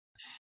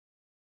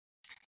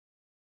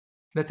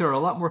 That there are a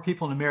lot more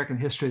people in American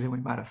history than we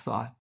might have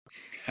thought.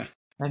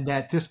 And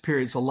that this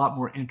period is a lot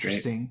more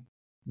interesting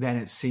than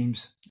it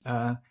seems.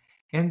 And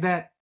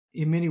that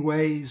in many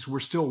ways,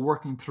 we're still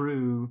working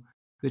through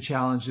the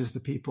challenges the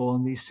people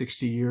in these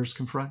 60 years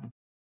confronted.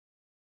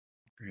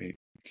 Great.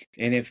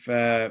 And if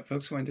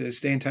folks want to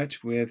stay in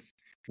touch with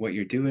what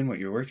you're doing, what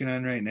you're working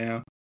on right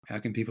now, how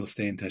can people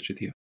stay in touch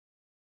with you?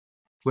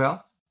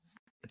 Well,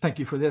 thank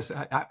you for this.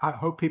 I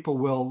hope people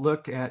will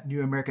look at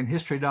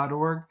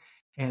newamericanhistory.org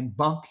and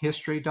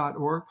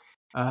bunkhistory.org.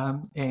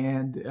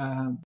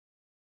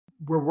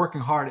 We're working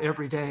hard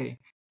every day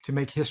to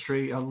make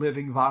history a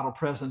living, vital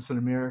presence in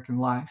American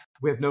life.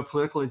 We have no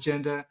political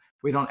agenda.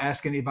 We don't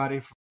ask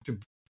anybody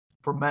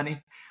for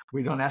money.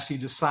 We don't ask you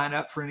to sign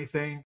up for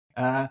anything.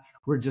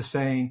 We're just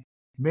saying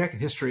American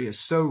history is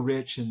so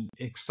rich and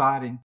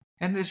exciting.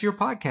 And as your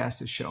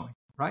podcast is showing,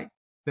 right?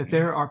 That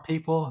there are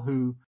people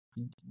who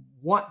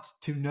want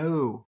to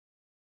know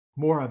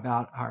more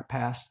about our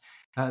past.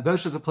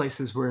 Those are the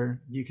places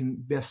where you can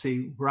best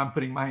see where I'm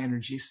putting my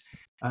energies,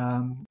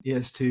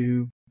 is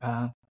to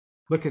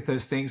look at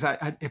those things.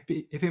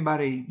 If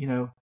anybody,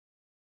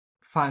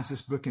 finds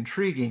this book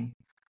intriguing,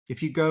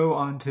 if you go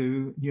on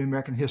New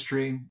American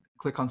History,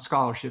 click on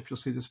scholarship, you'll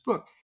see this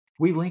book.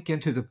 We link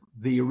into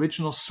the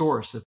original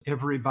source of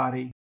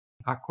everybody.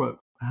 I quote,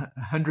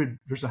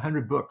 there's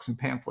 100 books and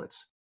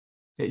pamphlets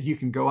that you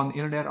can go on the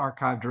Internet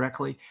Archive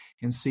directly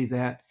and see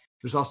that.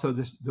 There's also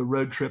the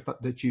road trip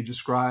that you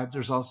described.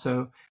 There's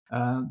also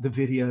the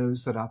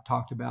videos that I've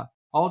talked about.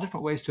 All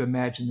different ways to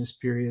imagine this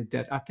period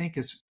that I think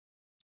is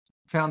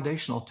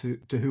foundational to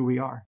who we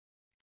are.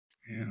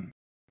 Yeah.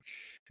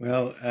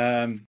 Well,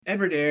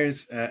 Edward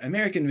Ayers,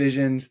 American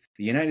Visions,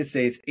 the United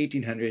States,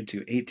 1800 to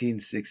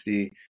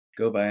 1860.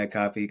 Go buy a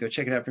copy. Go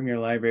check it out from your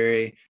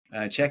library.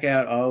 Check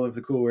out all of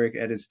the cool work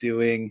Ed is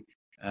doing.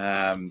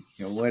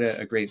 What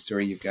a great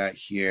story you've got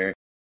here.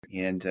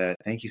 And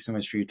thank you so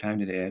much for your time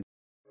today, Ed.